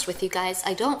be honest with you guys,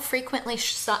 I don't frequently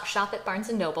shop at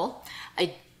Barnes & Noble.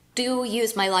 I do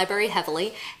use my library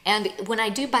heavily, and when I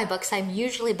do buy books, I'm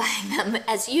usually buying them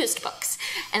as used books.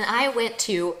 And I went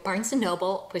to Barnes &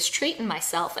 Noble, was treating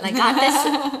myself, and I got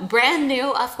this brand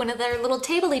new off one of their little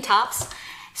tabley tops.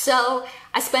 So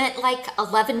I spent like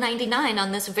 $11.99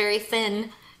 on this very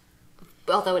thin,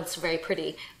 although it's very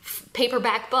pretty,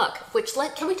 paperback book. Which,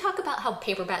 can we talk about how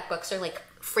paperback books are like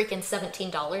freaking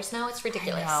 $17 now? It's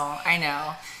ridiculous. I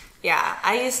know. Yeah,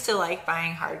 I used to like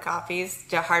buying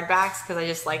hardbacks because I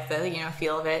just like the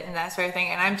feel of it and that sort of thing.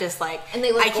 And I'm just like, and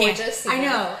they look gorgeous. I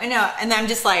know. And I'm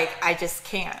just like, I just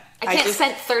can't. I can't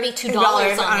spend $32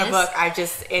 on a book.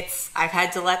 I've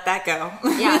had to let that go.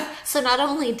 Yeah. So not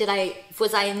only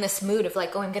was I in this mood of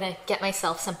like, I'm gonna get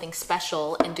myself something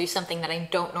special and do something that I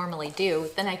don't normally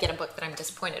do, then I get a book that I'm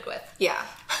disappointed with. Yeah.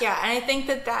 And I think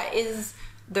that is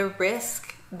the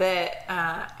risk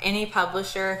that any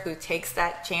publisher who takes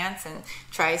that chance and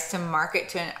tries to market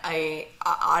to an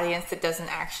audience that isn't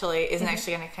actually going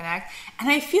to connect. And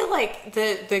I feel like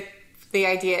the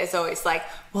idea is always like,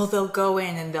 well, they'll go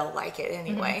in and they'll like it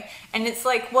anyway. And it's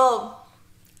like, well,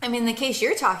 I mean, the case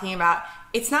you're talking about,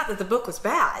 it's not that the book was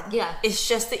bad. Yeah. It's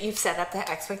just that you've set up that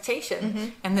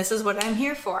expectation, and this is what I'm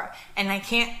here for. And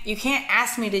you can't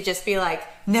ask me to just be like,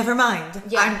 never mind.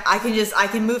 Yeah. I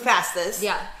can move past this.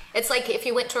 Yeah. It's like if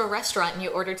you went to a restaurant and you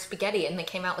ordered spaghetti and they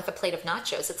came out with a plate of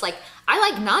nachos. It's like, I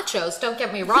like nachos, don't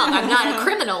get me wrong. I'm not a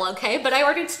criminal, okay? But I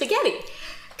ordered spaghetti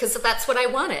because that's what I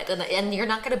wanted. And you're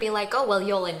not going to be like, oh, well,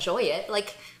 you'll enjoy it.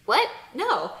 Like, what?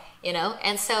 No.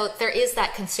 And so there is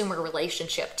that consumer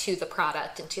relationship to the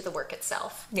product and to the work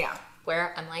itself. Yeah.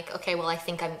 Where I'm like, okay, well, I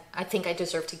think I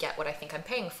deserve to get what I think I'm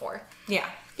paying for. Yeah.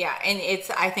 Yeah. And it's,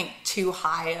 I think, too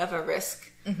high of a risk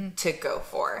to go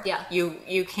for. Yeah.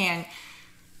 You can...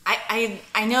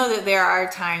 I know that there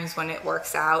are times when it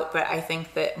works out, but I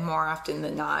think that more often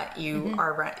than not,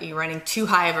 you're running too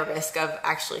high of a risk of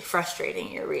actually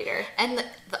frustrating your reader. And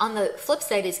on the flip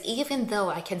side is, even though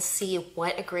I can see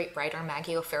what a great writer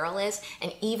Maggie O'Farrell is,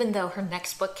 and even though her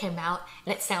next book came out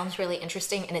and it sounds really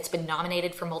interesting and it's been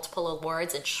nominated for multiple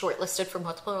awards and shortlisted for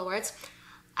multiple awards,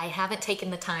 I haven't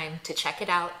taken the time to check it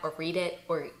out or read it,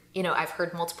 or I've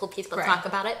heard multiple people talk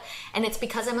about it, and it's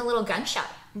because I'm a little gun shy.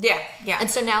 Yeah. And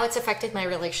so now it's affected my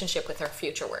relationship with her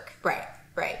future work.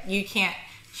 Right. You can't,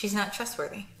 she's not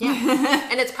trustworthy. Yeah.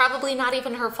 And it's probably not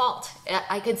even her fault.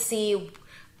 I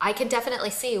could definitely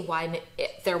see why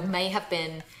there may have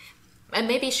been, and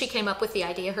maybe she came up with the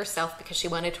idea herself because she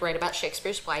wanted to write about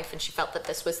Shakespeare's wife and she felt that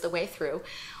this was the way through.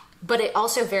 But it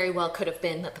also very well could have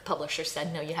been that the publisher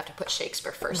said, no, you have to put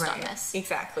Shakespeare first on this.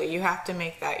 Exactly. You have to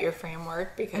make that your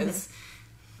framework because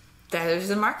there's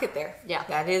a market there. Yeah.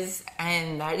 That is,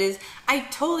 I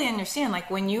totally understand.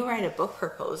 Like when you write a book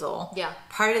proposal,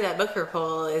 part of that book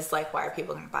proposal is like, why are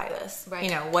people going to buy this? Right.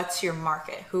 You know, what's your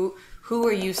market? Who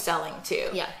are you selling to?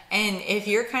 Yeah. And if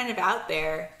you're kind of out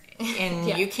there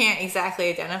and you can't exactly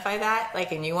identify that,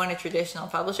 like, and you want a traditional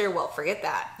publisher, well, forget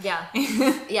that. Yeah.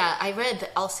 Yeah. I read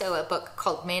also a book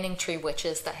called Manning Tree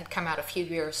Witches that had come out a few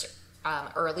years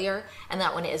earlier. And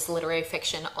that one is literary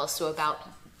fiction, also about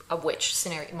a witch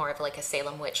scenario, more of like a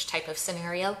Salem witch type of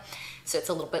scenario. So it's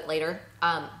a little bit later.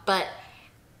 But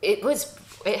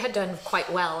it had done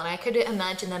quite well. And I could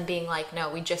imagine them being like, no,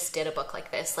 we just did a book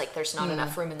like this. Like there's not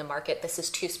enough room in the market. This is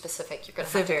too specific. You're going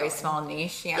to have to go. It's a very small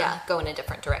niche. Yeah. Go in a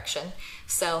different direction.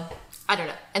 So I don't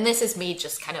know. And this is me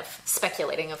just kind of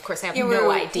speculating. Of course, I have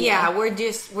no idea. Yeah,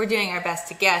 we're doing our best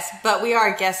to guess, but we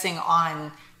are guessing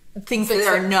on things that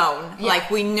are known. Yeah.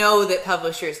 Like we know that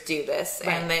publishers do this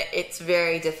and that it's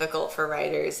very difficult for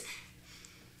writers.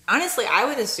 Honestly, I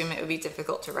would assume it would be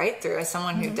difficult to write through as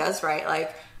someone who does write.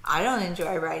 Like I don't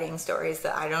enjoy writing stories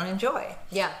that I don't enjoy.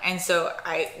 Yeah. And so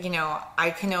I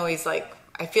can always like,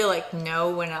 I feel like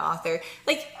know when an author,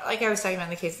 like I was talking about in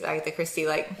the case of Agatha Christie,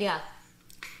 like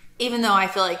even though I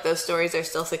feel like those stories are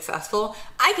still successful,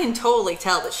 I can totally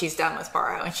tell that she's done with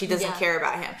Poirot and she doesn't care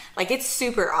about him. Like, it's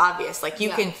super obvious. Like,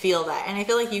 you can feel that. And I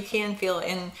feel like you can feel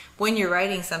when you're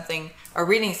writing something or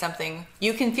reading something,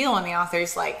 you can feel when the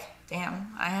author's like, damn,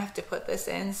 I have to put this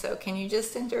in, so can you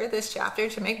just endure this chapter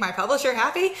to make my publisher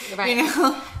happy? Right. You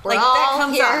know? We're like, all that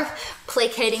comes here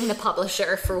placating the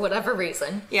publisher for whatever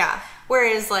reason. Yeah.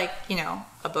 Whereas, like, you know,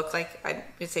 a book like, I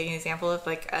would say an example of,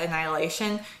 like,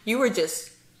 Annihilation, you were just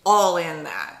all in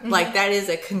that. Like that is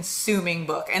a consuming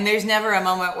book. And there's never a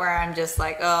moment where I'm just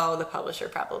like, oh, the publisher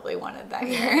probably wanted that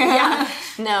here.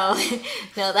 No,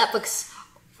 that book's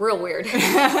real weird. And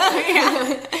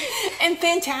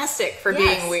fantastic for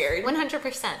being weird.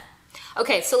 100%.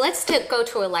 Okay, so let's go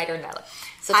to a lighter note.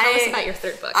 So tell us about your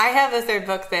third book. I have a third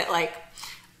book that like,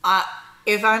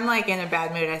 if I'm like in a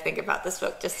bad mood, I think about this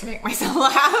book just to make myself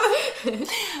laugh.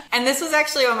 And this was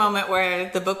actually a moment where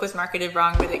the book was marketed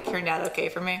wrong, but it turned out okay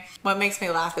for me. What makes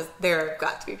me laugh is there have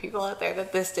got to be people out there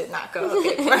that this did not go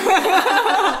okay for.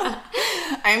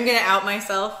 I'm going to out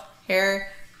myself here.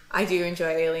 I do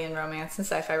enjoy alien romance and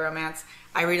sci-fi romance.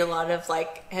 I read a lot of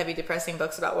like heavy depressing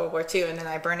books about World War II and then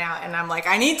I burn out and I'm like,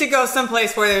 I need to go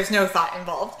someplace where there's no thought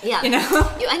involved. Yeah. You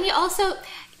know? And you also,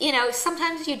 you know,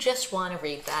 sometimes you just want to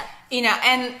read that. You know,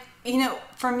 and, you know,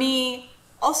 for me,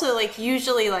 also, like,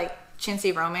 usually, like,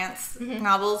 chintzy romance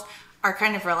novels are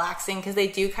kind of relaxing because they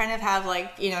do kind of have,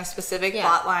 like, you know, specific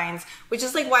plot lines, which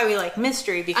is, like, why we like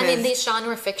mystery, because... I mean, these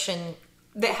genre fiction...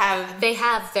 They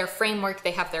have their framework,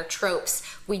 they have their tropes.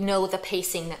 We know the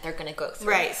pacing that they're going to go through.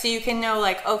 Right, so you can know,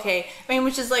 like, okay, I mean,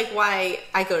 which is, like, why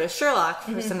I go to Sherlock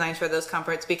for sometimes for those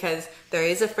comforts, because there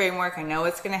is a framework, I know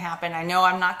what's going to happen, I know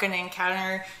I'm not going to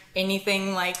encounter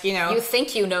anything, like, you know... You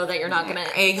think you know that you're not going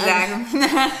to... Exactly.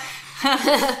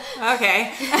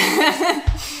 Okay.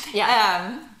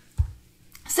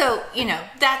 So, you know,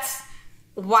 that's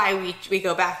why we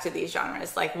go back to these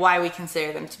genres, like, why we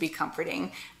consider them to be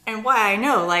comforting. And why I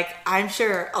know, like, I'm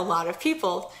sure a lot of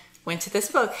people went to this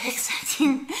book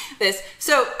expecting this.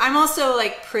 So I'm also,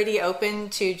 like, pretty open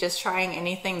to just trying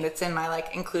anything that's in my,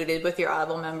 like, included with your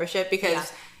Audible membership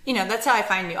because, you know, that's how I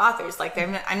find new authors. Like,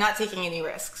 I'm not taking any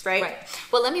risks, right? Right.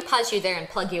 Well, let me pause you there and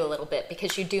plug you a little bit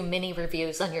because you do mini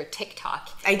reviews on your TikTok.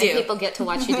 I do. And people get to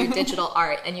watch you do digital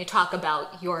art and you talk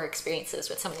about your experiences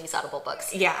with some of these Audible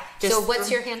books. Yeah. So what's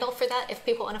your handle for that if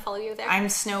people want to follow you there? I'm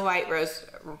Snow White Rose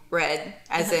Red,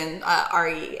 as in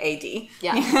R-E-A-D.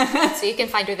 Yeah. So you can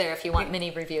find her there if you want mini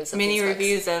reviews of mini these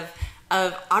reviews of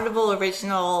Audible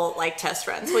original, like, test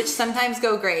runs, which sometimes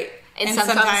go great. And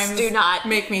sometimes do not.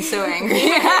 Make me so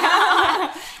angry.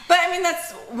 But I mean,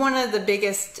 that's one of the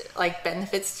biggest, like,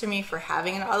 benefits to me for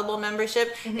having an Audible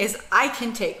membership is I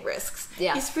can take risks.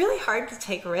 Yeah. It's really hard to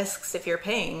take risks if you're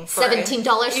paying for $17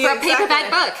 for a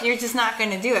paperback book. You're just not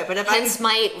going to do it. But if hence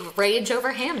my rage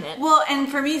over Hamnet. Well, and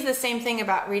for me, it's the same thing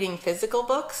about reading physical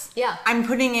books. Yeah. I'm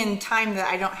putting in time that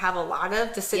I don't have a lot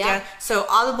of to sit down. So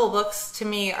Audible books to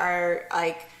me are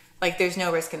like there's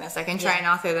no risk in this. I can try an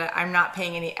author that I'm not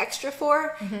paying any extra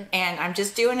for, and I'm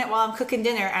just doing it while I'm cooking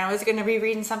dinner, and I was going to be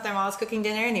reading something while I was cooking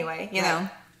dinner anyway, you know?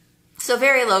 So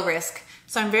very low risk.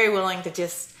 So I'm very willing to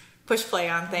just push play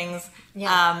on things.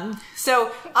 Yeah.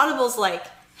 So Audible's like,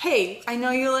 hey, I know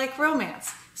you like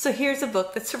romance, so here's a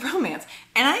book that's a romance.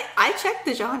 And I checked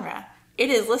the genre.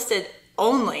 It is listed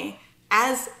only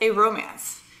as a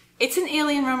romance. It's an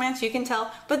alien romance, you can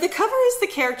tell, but the cover is the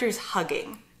characters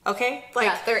hugging. Okay, like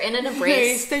yeah, they're in an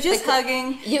embrace. They're just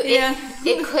hugging.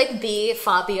 It could be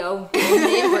Fabio in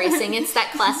the embracing. It's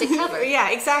that classic cover. Yeah,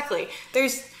 exactly.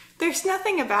 There's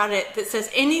nothing about it that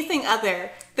says anything other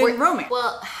than romance.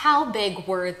 Well, how big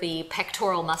were the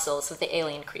pectoral muscles of the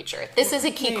alien creature? This is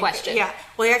a key question. Yeah.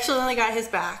 Well, he actually only got his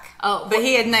back. Oh, but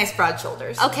he had nice broad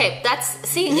shoulders. Okay,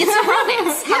 it's a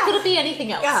romance. How could it be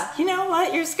anything else? Yeah. You know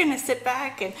what? You're just gonna sit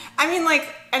back and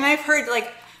I've heard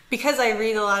because I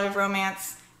read a lot of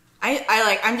romance.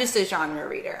 I'm just a genre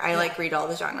reader. I read all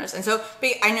the genres. And so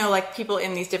I know people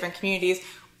in these different communities,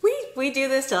 we do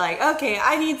this to okay,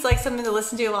 I need something to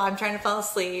listen to while I'm trying to fall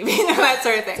asleep, that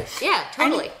sort of thing. Yeah,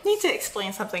 totally. I need to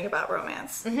explain something about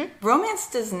romance. Mm-hmm. Romance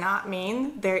does not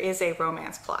mean there is a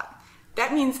romance plot.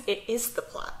 That means it is the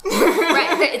plot.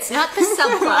 Right. It's not the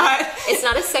subplot. It's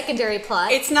not a secondary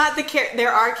plot. It's not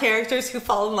there are characters who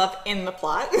fall in love in the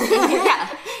plot. Yeah.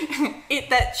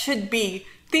 That should be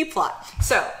the plot.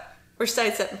 So we're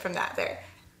sidestepping from that there.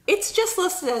 It's just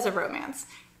listed as a romance.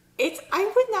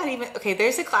 I would not even,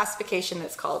 there's a classification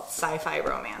that's called sci-fi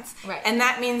romance. Right. And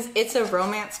that means it's a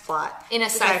romance plot in a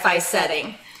sci-fi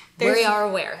setting. We are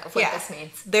aware of what this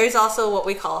means. There's also what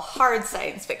we call hard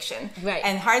science fiction. Right.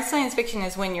 And hard science fiction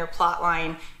is when your plot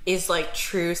line is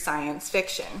true science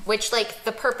fiction. Which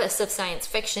the purpose of science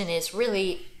fiction is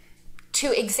really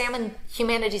to examine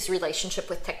humanity's relationship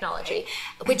with technology,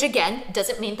 which again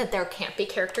doesn't mean that there can't be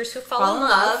characters who fall in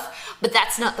love, but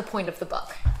that's not the point of the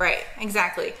book. Right,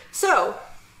 exactly. So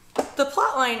the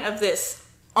plot line of this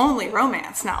only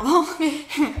romance novel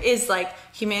is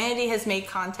humanity has made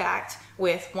contact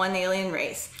with one alien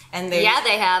race, and they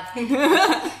have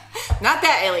not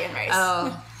that alien race.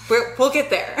 Oh. We'll get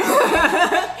there.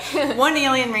 One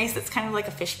alien race that's kind of like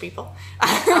a fish people.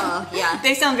 Yeah.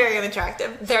 They sound very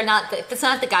unattractive. They're not. It's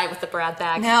not the guy with the Brad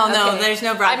bag. No, there's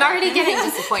no Brad bag. I'm already getting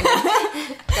disappointed.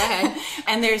 Go ahead.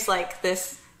 And there's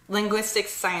this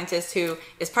linguistics scientist who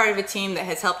is part of a team that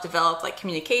has helped develop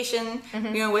communication,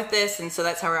 with this, and so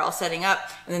that's how we're all setting up.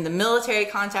 And then the military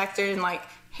contacted and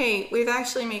hey, we've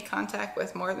actually made contact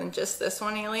with more than just this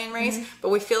one alien race, but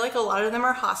we feel a lot of them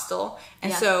are hostile.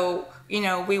 And so,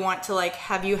 we want to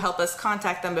have you help us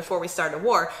contact them before we start a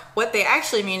war. What they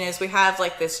actually mean is we have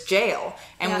this jail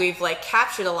and we've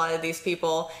captured a lot of these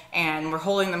people and we're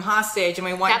holding them hostage and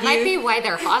we want That might be why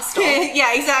they're hostile.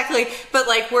 Yeah, exactly. But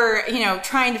we're,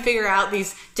 trying to figure out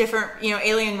these different,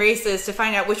 alien races to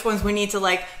find out which ones we need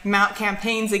to mount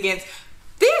campaigns against.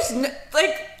 There's no,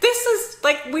 this is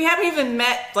we haven't even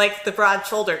met the broad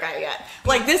shoulder guy yet.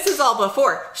 This is all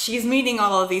before she's meeting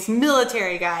all of these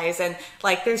military guys, and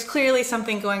there's clearly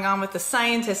something going on with the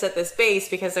scientists at this base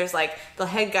because there's the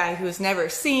head guy who's never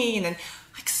seen, and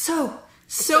so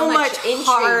much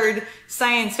hard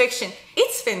science fiction.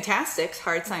 It's fantastic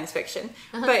hard science fiction,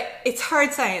 but it's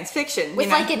hard science fiction with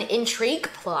an intrigue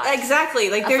plot. Exactly,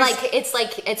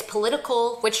 it's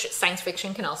political, which science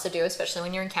fiction can also do, especially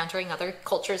when you're encountering other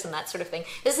cultures and that sort of thing.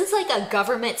 This is a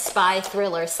government spy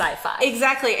thriller sci-fi.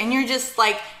 Exactly, and you're just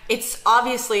it's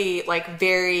obviously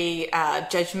very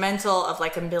judgmental of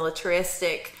a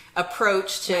militaristic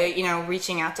approach to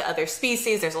reaching out to other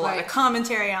species. There's a lot of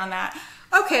commentary on that.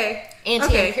 Okay.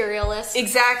 Anti-imperialist. Okay.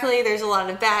 Exactly. There's a lot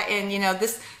of that. And,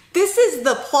 this is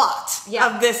the plot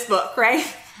of this book, right?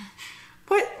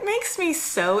 What makes me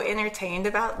so entertained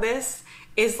about this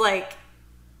is,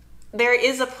 there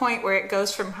is a point where it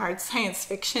goes from hard science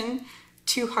fiction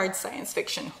to hard science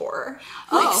fiction horror.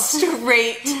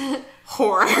 Straight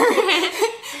horror.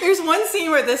 There's one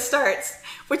scene where this starts,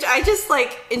 which I just,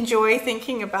 enjoy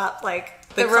thinking about,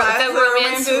 the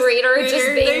romance reader just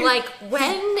being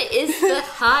when is the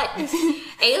hot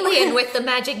alien with the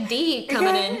magic D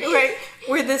coming in? Right.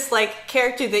 Where this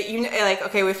character that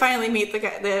okay, we finally meet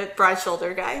the broad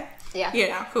shoulder guy.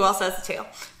 Yeah. Who also has a tail,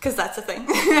 because that's a thing.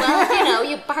 Well,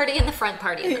 you party in the front,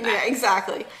 party in the back. Yeah,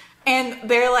 exactly. And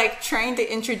they're trying to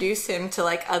introduce him to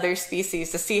other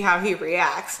species to see how he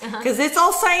reacts, because it's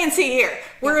all sciencey here.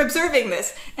 We're observing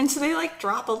this, and so they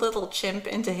drop a little chimp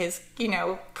into his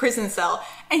prison cell,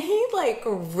 and he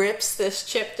rips this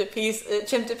chimp to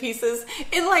pieces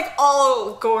in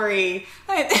all gory.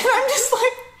 And I'm just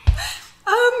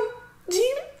do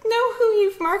you know who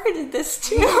you've marketed this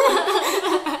to?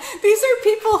 These are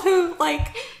people who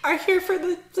are here for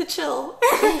the chill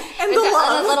and the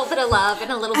love. A little bit of love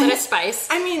and a little bit of spice.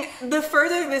 I mean, the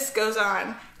further this goes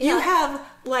on, you have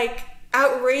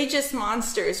outrageous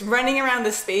monsters running around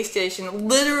the space station,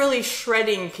 literally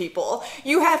shredding people.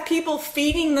 You have people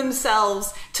feeding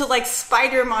themselves to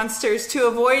spider monsters to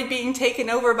avoid being taken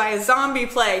over by a zombie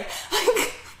plague.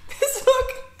 This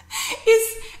book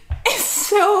is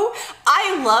so,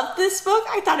 I I loved this book.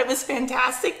 I thought it was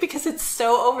fantastic because it's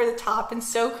so over the top and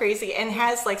so crazy and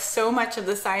has like so much of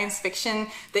the science fiction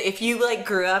that if you like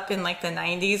grew up in like the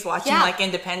 90s watching like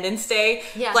Independence Day,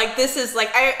 like this is like,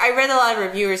 I read a lot of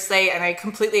reviewers say, and I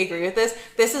completely agree with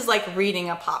this is like reading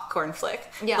a popcorn flick.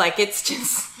 Yeah. Like it's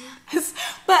just...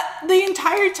 But the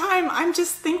entire time, I'm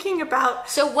just thinking about...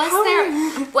 So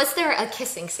was there a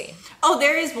kissing scene? Oh,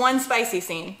 there is one spicy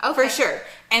scene, for sure.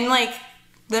 And, like,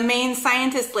 the main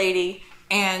scientist lady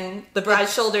and the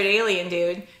broad-shouldered alien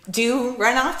dude do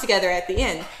run off together at the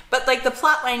end. But, like, the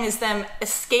plot line is them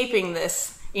escaping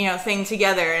this, you know, thing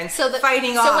together and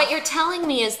fighting off. So what you're telling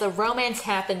me is the romance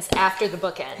happens after the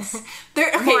book ends,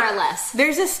 more or less.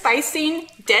 There's a spice scene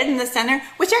dead in the center,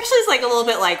 which actually is like a little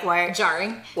bit like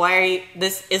jarring.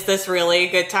 Is this really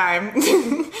a good time?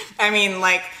 I mean,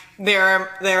 like there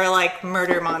are like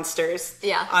murder monsters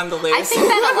on the loose. I think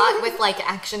that a lot with like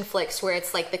action flicks where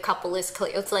it's like the couple is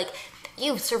clear. It's like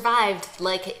you've survived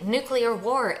like nuclear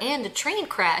war and a train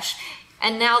crash.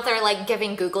 And now they're like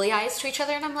giving googly eyes to each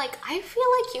other, and I'm like, I feel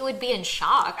like you would be in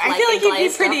shock. I feel like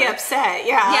you'd be pretty upset.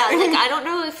 Yeah. Yeah, like I don't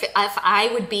know if I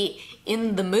would be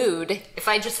in the mood if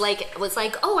I just like was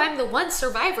like, oh, I'm the one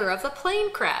survivor of a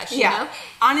plane crash. You know?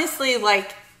 Honestly,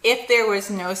 like if there was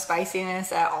no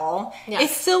spiciness at all, it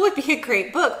still would be a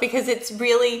great book because it's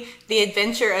really the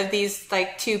adventure of these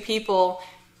like two people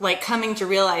like coming to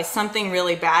realize something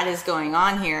really bad is going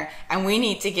on here and we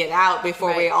need to get out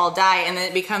before we all die. And then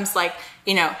it becomes like,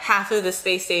 you know, half of the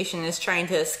space station is trying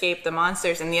to escape the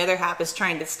monsters and the other half is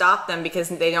trying to stop them because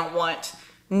they don't want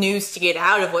news to get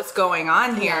out of what's going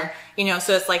on here. You know,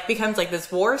 so it's like becomes like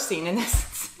this war scene and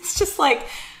it's just like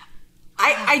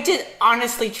I did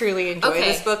honestly truly enjoy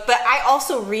this book, but I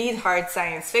also read hard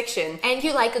science fiction. And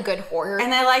you like a good horror.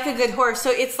 And I like a good horror.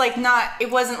 So it's like it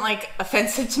wasn't like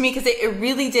offensive to me because it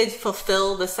really did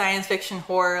fulfill the science fiction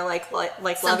horror like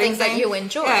something that you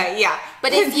enjoy. Yeah.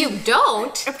 But if you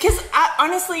don't... Because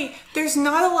honestly, there's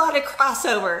not a lot of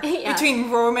crossover between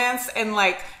romance and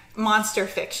like monster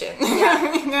fiction.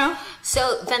 Yeah. You know?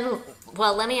 So then,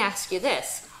 well, let me ask you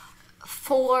this.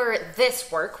 For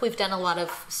this work, we've done a lot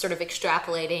of sort of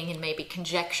extrapolating and maybe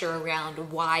conjecture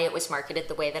around why it was marketed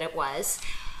the way that it was.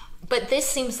 But this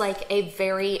seems like a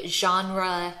very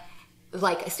genre,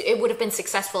 like it would have been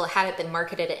successful had it been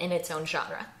marketed in its own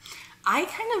genre. I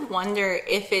kind of wonder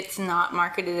if it's not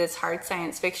marketed as hard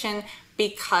science fiction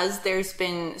because there's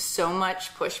been so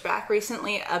much pushback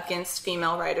recently against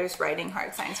female writers writing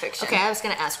hard science fiction. Okay, I was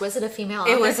going to ask, was it a female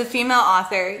author? It was a female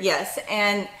author, yes.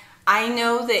 And I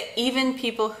know that even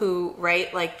people who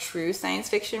write like true science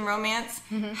fiction romance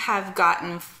have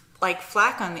gotten like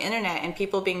flack on the internet and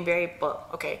people being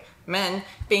men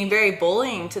being very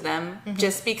bullying to them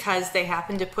just because they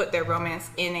happen to put their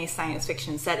romance in a science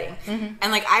fiction setting.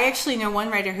 And like I actually know one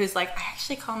writer who's like, I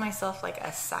actually call myself like a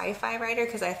sci-fi writer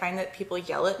because I find that people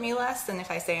yell at me less than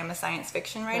if I say I'm a science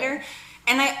fiction writer. Right.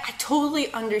 And I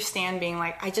totally understand being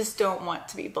like, I just don't want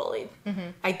to be bullied.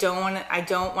 I don't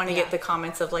want to get the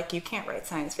comments of like, you can't write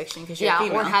science fiction because you're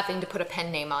female. Or having to put a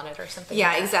pen name on it or something. Yeah,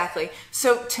 like that. Exactly.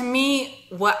 So to me,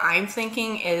 what I'm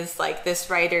thinking is like this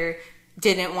writer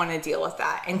didn't want to deal with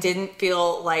that and didn't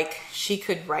feel like she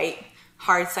could write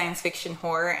hard science fiction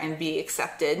horror and be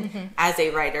accepted as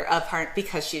a writer of hard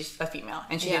because she's a female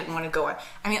and she didn't want to go on.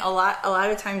 I mean, a lot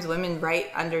of times women write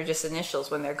under just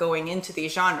initials when they're going into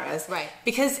these genres, right?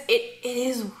 Because it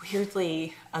is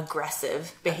weirdly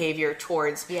aggressive behavior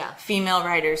towards female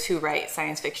writers who write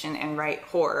science fiction and write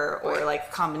horror or like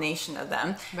a combination of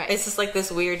them. Right. It's just like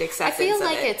this weird acceptance. I feel of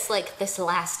like it. It's like this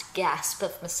last gasp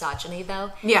of misogyny,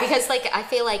 though. Yeah, because like I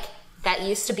feel like that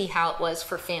used to be how it was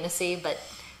for fantasy, but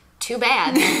too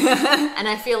bad. And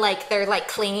I feel like they're like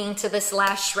clinging to this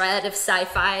last shred of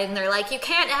sci-fi and they're like, you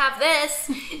can't have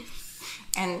this.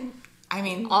 And I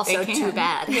mean, also too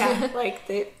bad. Yeah, like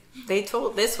they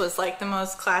told this was like the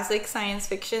most classic science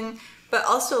fiction, but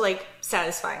also like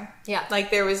satisfying. Yeah,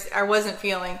 like I wasn't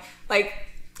feeling like,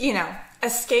 you know,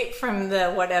 escape from the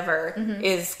whatever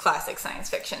is classic science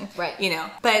fiction, right? You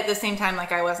know, but at the same time,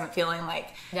 like I wasn't feeling like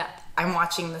I'm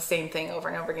watching the same thing over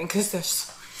and over again because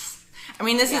there's I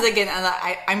mean, this is, again,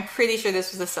 I'm pretty sure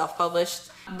this was a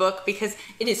self-published book because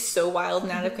it is so wild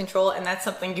and out of control, and that's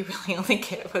something you really only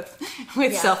get with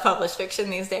self-published fiction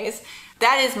these days.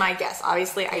 That is my guess.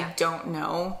 Obviously, I don't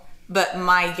know, but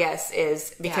my guess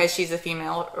is because she's a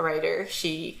female writer,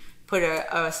 she put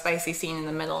a spicy scene in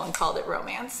the middle and called it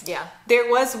romance. Yeah. There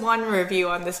was one review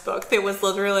on this book that was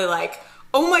literally like,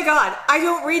 oh my God, I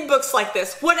don't read books like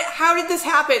this. How did this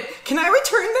happen? Can I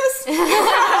return this?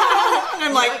 And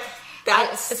I'm like...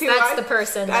 That's the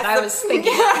person that I was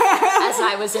thinking of as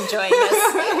I was enjoying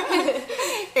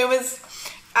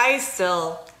this.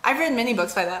 I've read many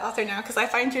books by that author now because I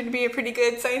find her to be a pretty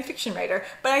good science fiction writer.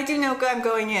 But I do know I'm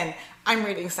going in, I'm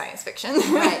reading science fiction.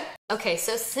 Right. Okay,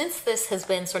 so since this has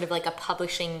been sort of like a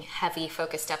publishing heavy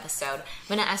focused episode, I'm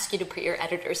going to ask you to put your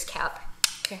editor's cap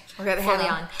fully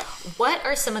on. What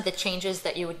are some of the changes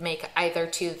that you would make either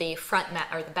to the front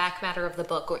or the back matter of the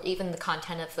book, or even the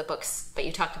content of the books that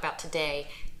you talked about today,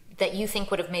 that you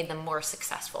think would have made them more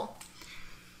successful?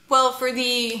 Well, for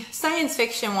the science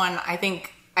fiction one,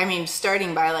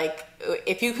 starting by like,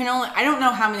 if you can only, I don't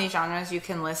know how many genres you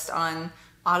can list on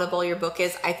Audible your book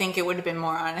is. I think it would have been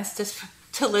more honest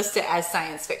to list it as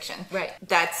science fiction. Right.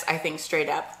 That's, I think, straight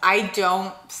up. I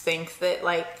don't think that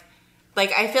like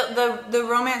I feel the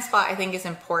romance plot I think is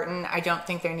important. I don't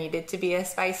think there needed to be a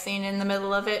spy scene in the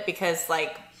middle of it because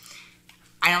like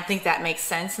I don't think that makes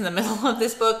sense in the middle of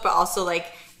this book, but also like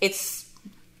it's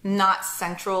not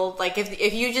central. Like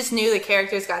if you just knew the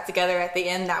characters got together at the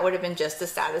end, that would have been just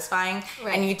as satisfying.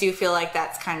 Right. And you do feel like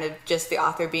that's kind of just the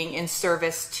author being in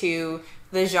service to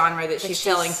the genre that she's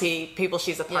telling people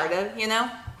she's a part of, you know?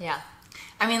 Yeah.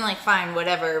 I mean, like, fine,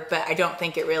 whatever, but I don't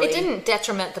think it really... It didn't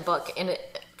detriment the book in a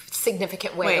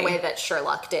significant way, the way that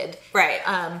Sherlock did. Right.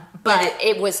 But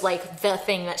it was, like, the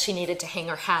thing that she needed to hang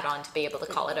her hat on to be able to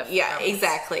call it a Yeah, romance.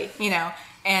 Exactly. You know,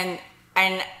 and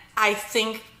I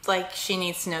think, like, she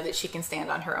needs to know that she can stand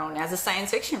on her own as a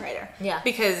science fiction writer. Yeah.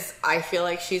 Because I feel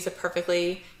like she's a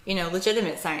perfectly...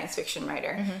 legitimate science fiction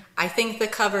writer. Mm-hmm. I think the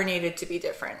cover needed to be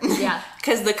different. Yeah.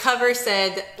 Because the cover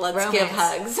said, let's give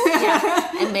hugs. Yeah.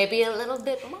 And maybe a little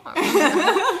bit more.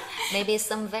 Maybe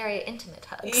some very intimate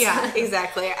hugs. Yeah,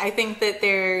 exactly. I think that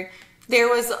there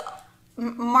was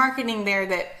marketing there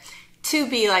that to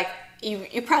be like,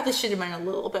 you probably should have been a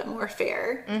little bit more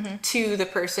fair to the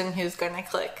person who's going to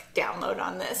click download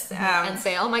on this. And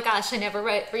say, oh my gosh, I never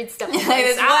read stuff like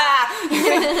this.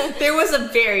 There was a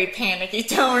very panicky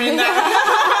tone in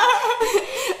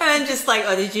that. And just like,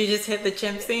 oh, did you just hit the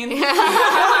chimp scene?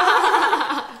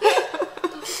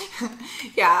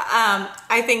 Yeah,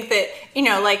 I think that,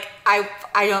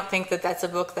 I don't think that that's a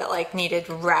book that like needed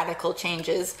radical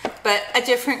changes, but a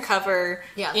different cover,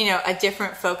 a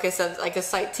different focus of like a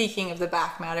slight tweaking of the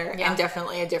back matter, and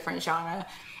definitely a different genre.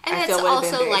 And I feel would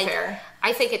have been very fair.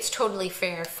 I think it's totally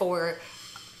fair for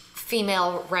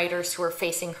female writers who are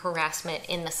facing harassment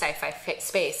in the sci-fi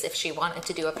space if she wanted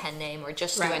to do a pen name or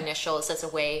just do initials as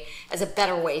a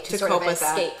better way to sort of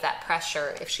escape that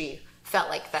pressure if she felt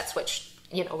like that's what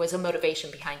was a motivation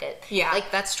behind it. Yeah.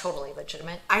 Like, that's totally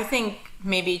legitimate. I think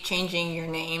maybe changing your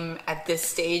name at this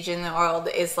stage in the world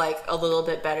is, like, a little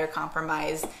bit better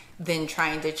compromise than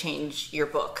trying to change your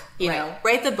book. You know,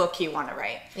 write the book you want to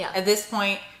write. Yeah. At this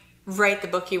point, write the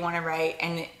book you want to write.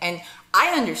 And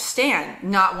I understand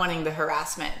not wanting the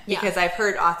harassment because I've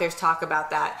heard authors talk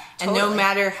about that. And no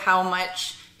matter how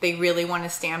much they really want to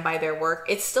stand by their work,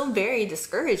 it's still very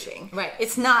discouraging. Right.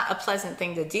 It's not a pleasant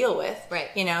thing to deal with. Right.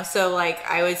 So like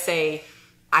I would say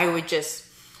I would just,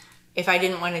 if I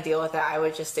didn't want to deal with it, I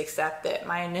would just accept that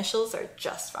my initials are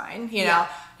just fine, you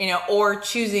know, or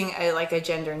choosing a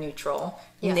gender neutral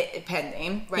pen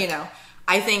name,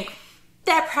 I think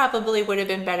that probably would have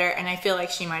been better. And I feel like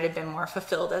she might have been more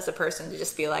fulfilled as a person to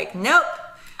just be like, nope.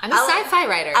 I'm a sci-fi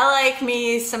writer. I like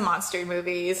me some monster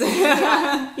movies.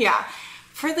 Yeah.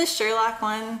 For the Sherlock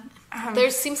one,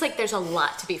 there seems like there's a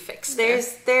lot to be fixed.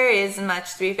 There is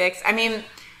much to be fixed. I mean,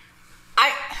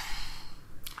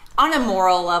 on a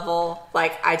moral level,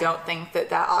 like I don't think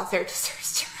that author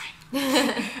deserves to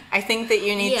write. I think that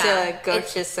you need to go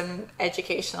to some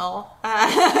educational.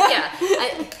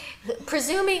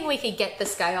 Presuming we could get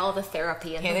this guy all the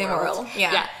therapy in the world.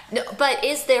 Yeah. No, but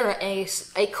is there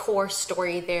a core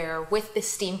story there with the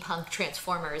steampunk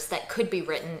Transformers that could be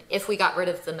written if we got rid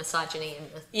of the misogyny and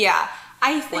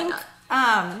I think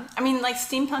like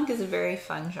steampunk is a very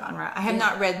fun genre. I have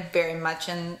not read very much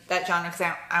in that genre because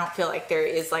I don't feel like there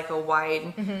is like a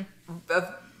wide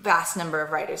vast number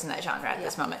of writers in that genre at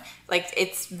this moment. Like,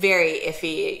 it's very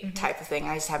iffy type of thing.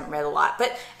 I just haven't read a lot.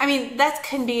 But, I mean, that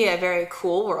can be a very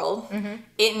cool world.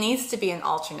 It needs to be an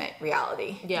alternate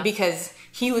reality. Yeah. Because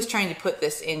he was trying to put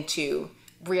this into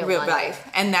real life.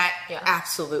 And that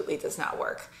absolutely does not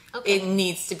work. Okay. It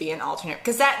needs to be an alternate.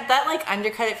 Because that like,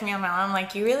 undercut it for me on my own. I'm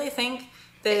like, you really think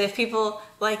that if people,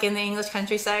 like, in the English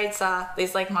countryside saw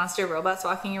these, like, monster robots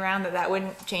walking around, that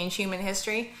wouldn't change human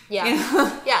history? Yeah.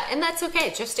 Yeah, and that's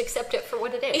okay. Just accept it for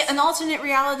what it is. Yeah, an alternate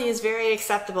reality is very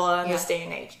acceptable in this day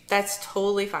and age. That's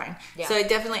totally fine. Yeah. So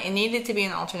it needed to be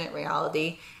an alternate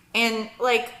reality. And,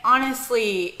 like,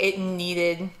 honestly, it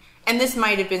needed... And this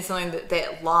might have been something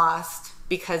that lost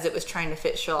because it was trying to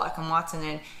fit Sherlock and Watson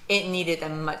in. It needed a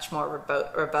much more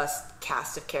robust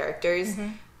cast of characters.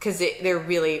 because there are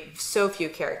really so few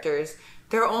characters.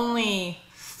 There are only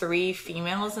 3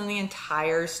 females in the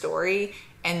entire story,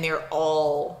 and they're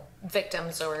all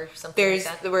victims or something like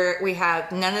that. Where we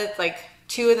have none of, like,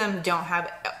 2 of them don't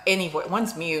have any voice.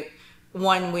 One's mute.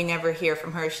 One, we never hear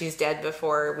from her. She's dead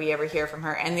before we ever hear from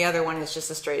her. And the other one is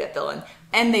just a straight up villain.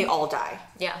 And they all die.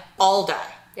 Yeah. All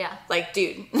die. Yeah. Like,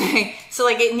 dude. So,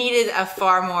 like, it needed a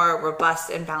far more robust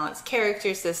and balanced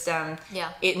character system.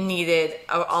 Yeah. It needed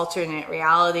an alternate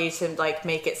reality to, like,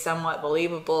 make it somewhat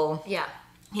believable. Yeah.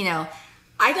 You know,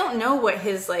 I don't know what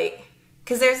his, like,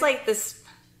 because there's, like, this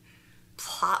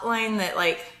plot line that,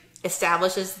 like,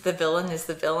 establishes the villain is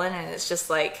the villain, and it's just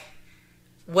like,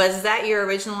 was that your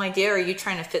original idea, or are you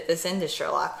trying to fit this into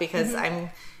Sherlock? Because I'm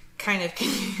kind of,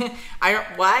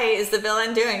 why is the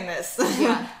villain doing this?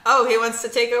 Yeah. Oh, he wants to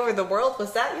take over the world?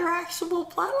 Was that your actual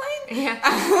plot line?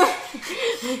 Yeah.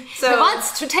 So, he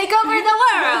wants to take over the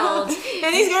world.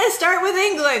 And he's going to start with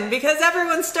England, because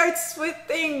everyone starts with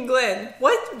England.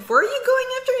 What? Were you going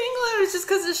after England, or is it just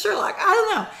because of Sherlock? I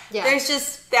don't know. Yeah. There's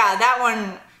just, that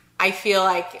one, I feel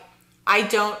like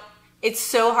it's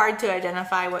so hard to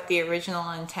identify what the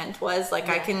original intent was. Like,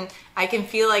 yeah. I can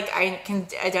feel like I can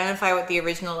identify what the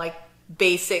original, like,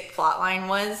 basic plot line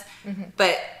was,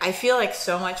 but I feel like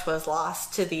so much was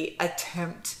lost to the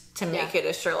attempt to make it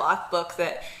a Sherlock book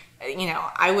that, you know,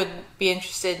 I would be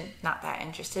interested, not that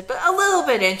interested, but a little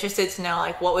bit interested to know,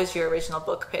 like, what was your original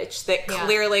book pitch that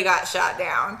clearly got shot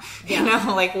down? You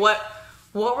know, like, what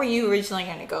were you originally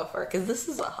going to go for? Because this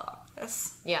is a hot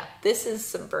mess. Yeah. This is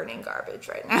some burning garbage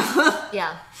right now.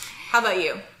 Yeah. How about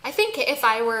you? I think if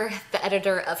I were the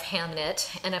editor of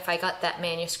Hamnet, and if I got that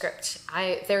manuscript,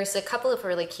 there's a couple of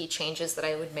really key changes that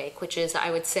I would make, which is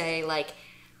I would say, like,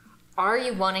 are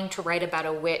you wanting to write about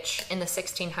a witch in the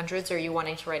 1600s, or are you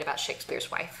wanting to write about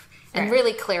Shakespeare's wife? And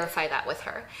really clarify that with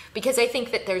her. Because I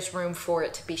think that there's room for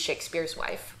it to be Shakespeare's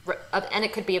wife. And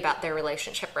it could be about their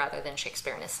relationship rather than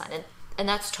Shakespeare and his son. And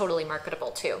that's totally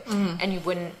marketable too. And you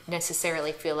wouldn't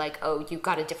necessarily feel like, oh, you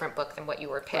got a different book than what you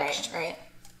were pitched. Right.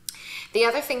 The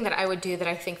other thing that I would do that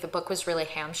I think the book was really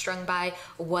hamstrung by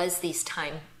was these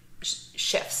time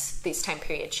shifts, these time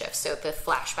period shifts. So the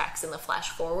flashbacks and the flash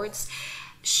forwards.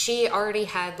 She already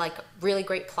had, like, really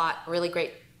great plot, really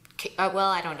great, well,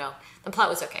 I don't know. The plot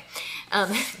was okay.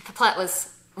 The plot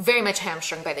was very much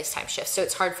hamstrung by these time shifts, so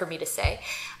it's hard for me to say.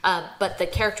 But the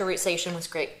characterization was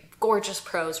great. Gorgeous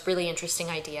prose, really interesting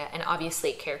idea, and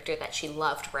obviously a character that she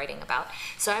loved writing about.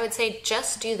 So I would say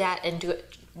just do that and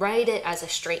write it as a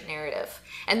straight narrative.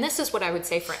 And this is what I would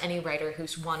say for any writer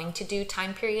who's wanting to do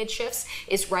time period shifts,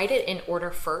 is write it in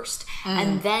order first,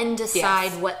 and then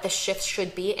decide what the shifts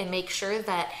should be, and make sure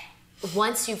that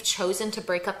once you've chosen to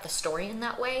break up the story in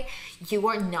that way, you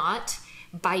are not,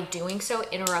 by doing so,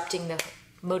 interrupting the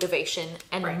motivation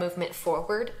and movement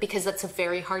forward, because that's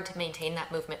very hard to maintain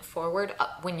that movement forward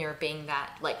when you're being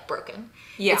that, like, broken.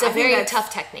 Yeah, it's a very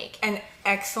tough technique. And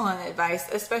excellent advice,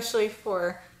 especially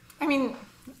for, I mean,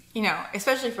 you know,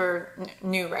 especially for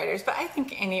new writers, but I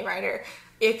think any writer,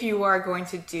 if you are going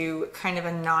to do kind of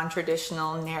a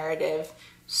non-traditional narrative,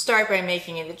 start by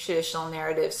making it a traditional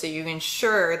narrative, so you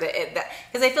ensure that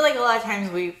because I feel like a lot of times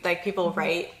people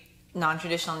write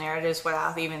non-traditional narratives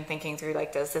without even thinking through,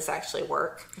 like, does this actually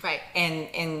work? Right.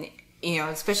 And you know,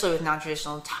 especially with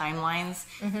non-traditional timelines,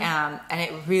 and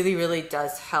it really, really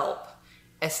does help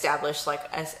establish, like,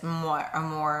 a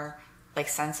more like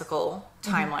sensical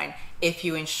timeline if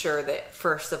you ensure that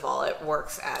first of all it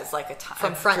works as, like, a time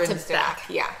from front to back.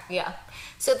 Yeah.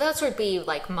 So those would be,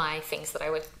 like, my things that I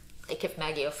would, like, if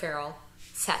Maggie O'Farrell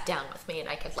sat down with me and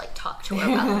I could, like, talk to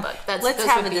her about the book. Let's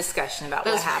have a discussion about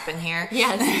what happened here.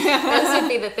 Yes, those would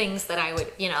be the things that I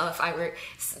would, you know, if I were,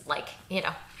 like, you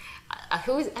know, I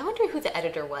wonder who the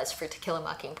editor was for To Kill a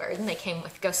Mockingbird, and they came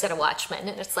with Go Set a Watchman,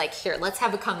 and it's like, here, let's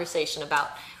have a conversation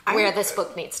about where this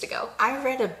book needs to go. I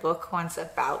read a book once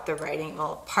about the writing,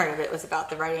 well, part of it was about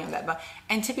the writing of that book,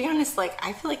 and to be honest, like,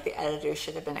 I feel like the editor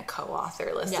should have been a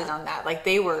co-author listed on that. Like,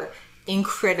 they were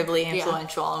incredibly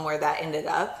influential on where that ended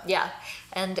up. Yeah,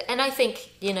 and I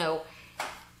think, you know,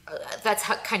 that's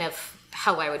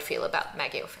how I would feel about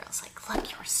Maggie O'Farrell. It's like,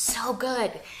 look, you're so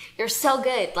good. You're so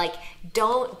good. Like,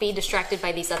 don't be distracted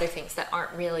by these other things that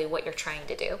aren't really what you're trying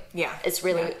to do. Yeah. It's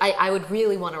really, I would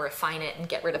really want to refine it and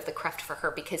get rid of the cruft for her,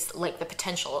 because, like, the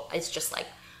potential is just, like,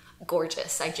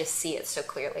 gorgeous. I just see it so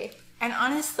clearly. And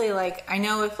honestly, like, I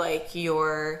know if, like,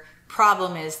 your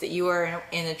problem is that you are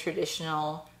in a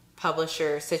traditional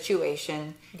publisher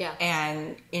situation,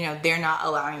 and, you know, they're not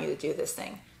allowing you to do this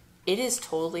thing. It is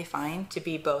totally fine to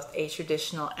be both a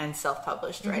traditional and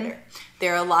self-published writer.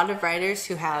 There are a lot of writers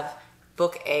who have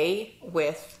book A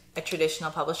with a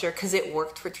traditional publisher because it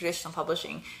worked for traditional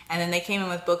publishing. And then they came in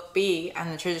with book B,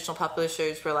 and the traditional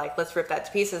publishers were like, let's rip that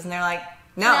to pieces. And they're like,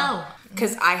 no,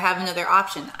 because I have another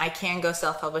option. I can go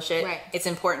self-publish it. Right. It's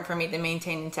important for me to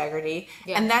maintain integrity.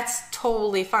 Yeah. And that's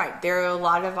totally fine. There are a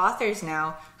lot of authors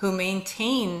now who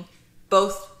maintain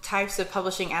both types of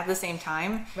publishing at the same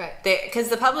time. Right. Because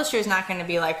the publisher is not going to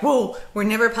be like, whoa, we're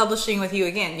never publishing with you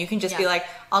again. You can just be like,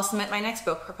 I'll submit my next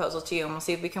book proposal to you and we'll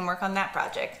see if we can work on that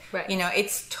project. Right. You know,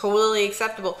 it's totally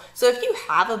acceptable. So if you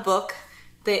have a book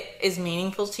that is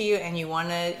meaningful to you and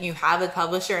you have a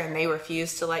publisher and they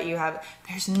refuse to let you have it,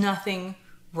 there's nothing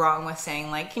wrong with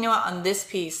saying like, you know what, on this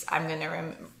piece, I'm going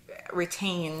to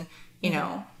retain, you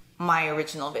know, my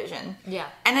original vision. Yeah.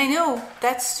 And I know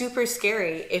that's super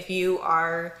scary if you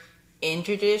are in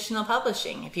traditional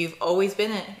publishing, if you've always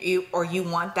been you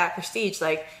want that prestige,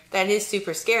 like that is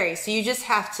super scary. So you just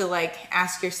have to like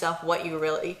ask yourself what you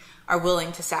really are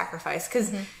willing to sacrifice.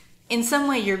 Because in some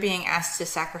way you're being asked to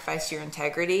sacrifice your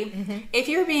integrity. If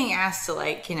you're being asked to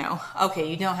like, you know, okay,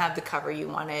 you don't have the cover you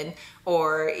wanted,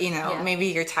 or, you know, maybe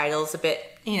your title's a bit,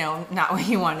 you know, not what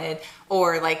you wanted,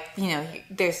 or like, you know,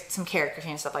 there's some character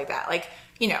change, stuff like that. Like,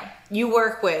 you know, you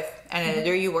work with an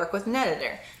editor, you work with an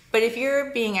editor. But if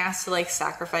you're being asked to like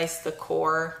sacrifice the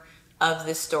core of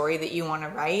the story that you want to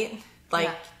write, like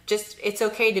just, it's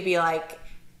okay to be like,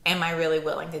 am I really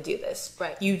willing to do this?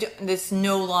 Right. This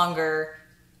no longer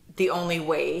the only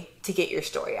way to get your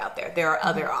story out there. There are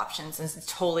other options, and it's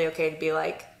totally okay to be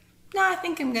like, no, I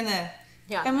think I'm gonna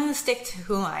stick to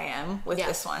who I am with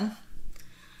this one.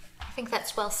 I think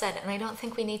that's well said, and I don't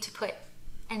think we need to put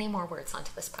any more words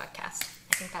onto this podcast.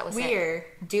 I think that was it. We're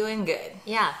doing good.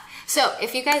 Yeah. So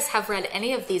if you guys have read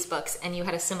any of these books and you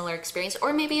had a similar experience,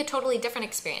 or maybe a totally different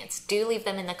experience, do leave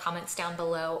them in the comments down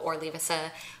below, or give us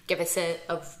an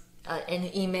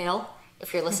email.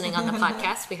 If you're listening on the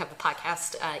podcast, we have a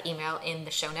podcast email in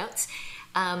the show notes.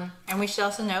 And we should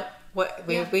also note,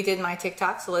 we did my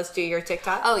TikTok, so let's do your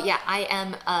TikTok. Oh, yeah. I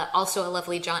am also a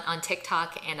lovely jaunt on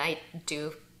TikTok, and I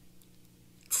do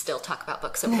still talk about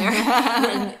books over there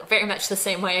in very much the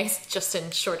same way, just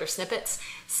in shorter snippets.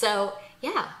 So,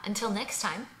 yeah, until next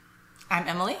time. I'm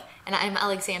Emily. And I'm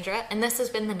Alexandra, and this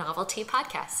has been the Novelty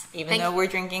Podcast. Even though we're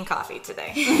drinking coffee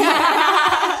today.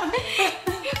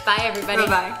 Bye, everybody.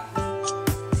 Bye-bye.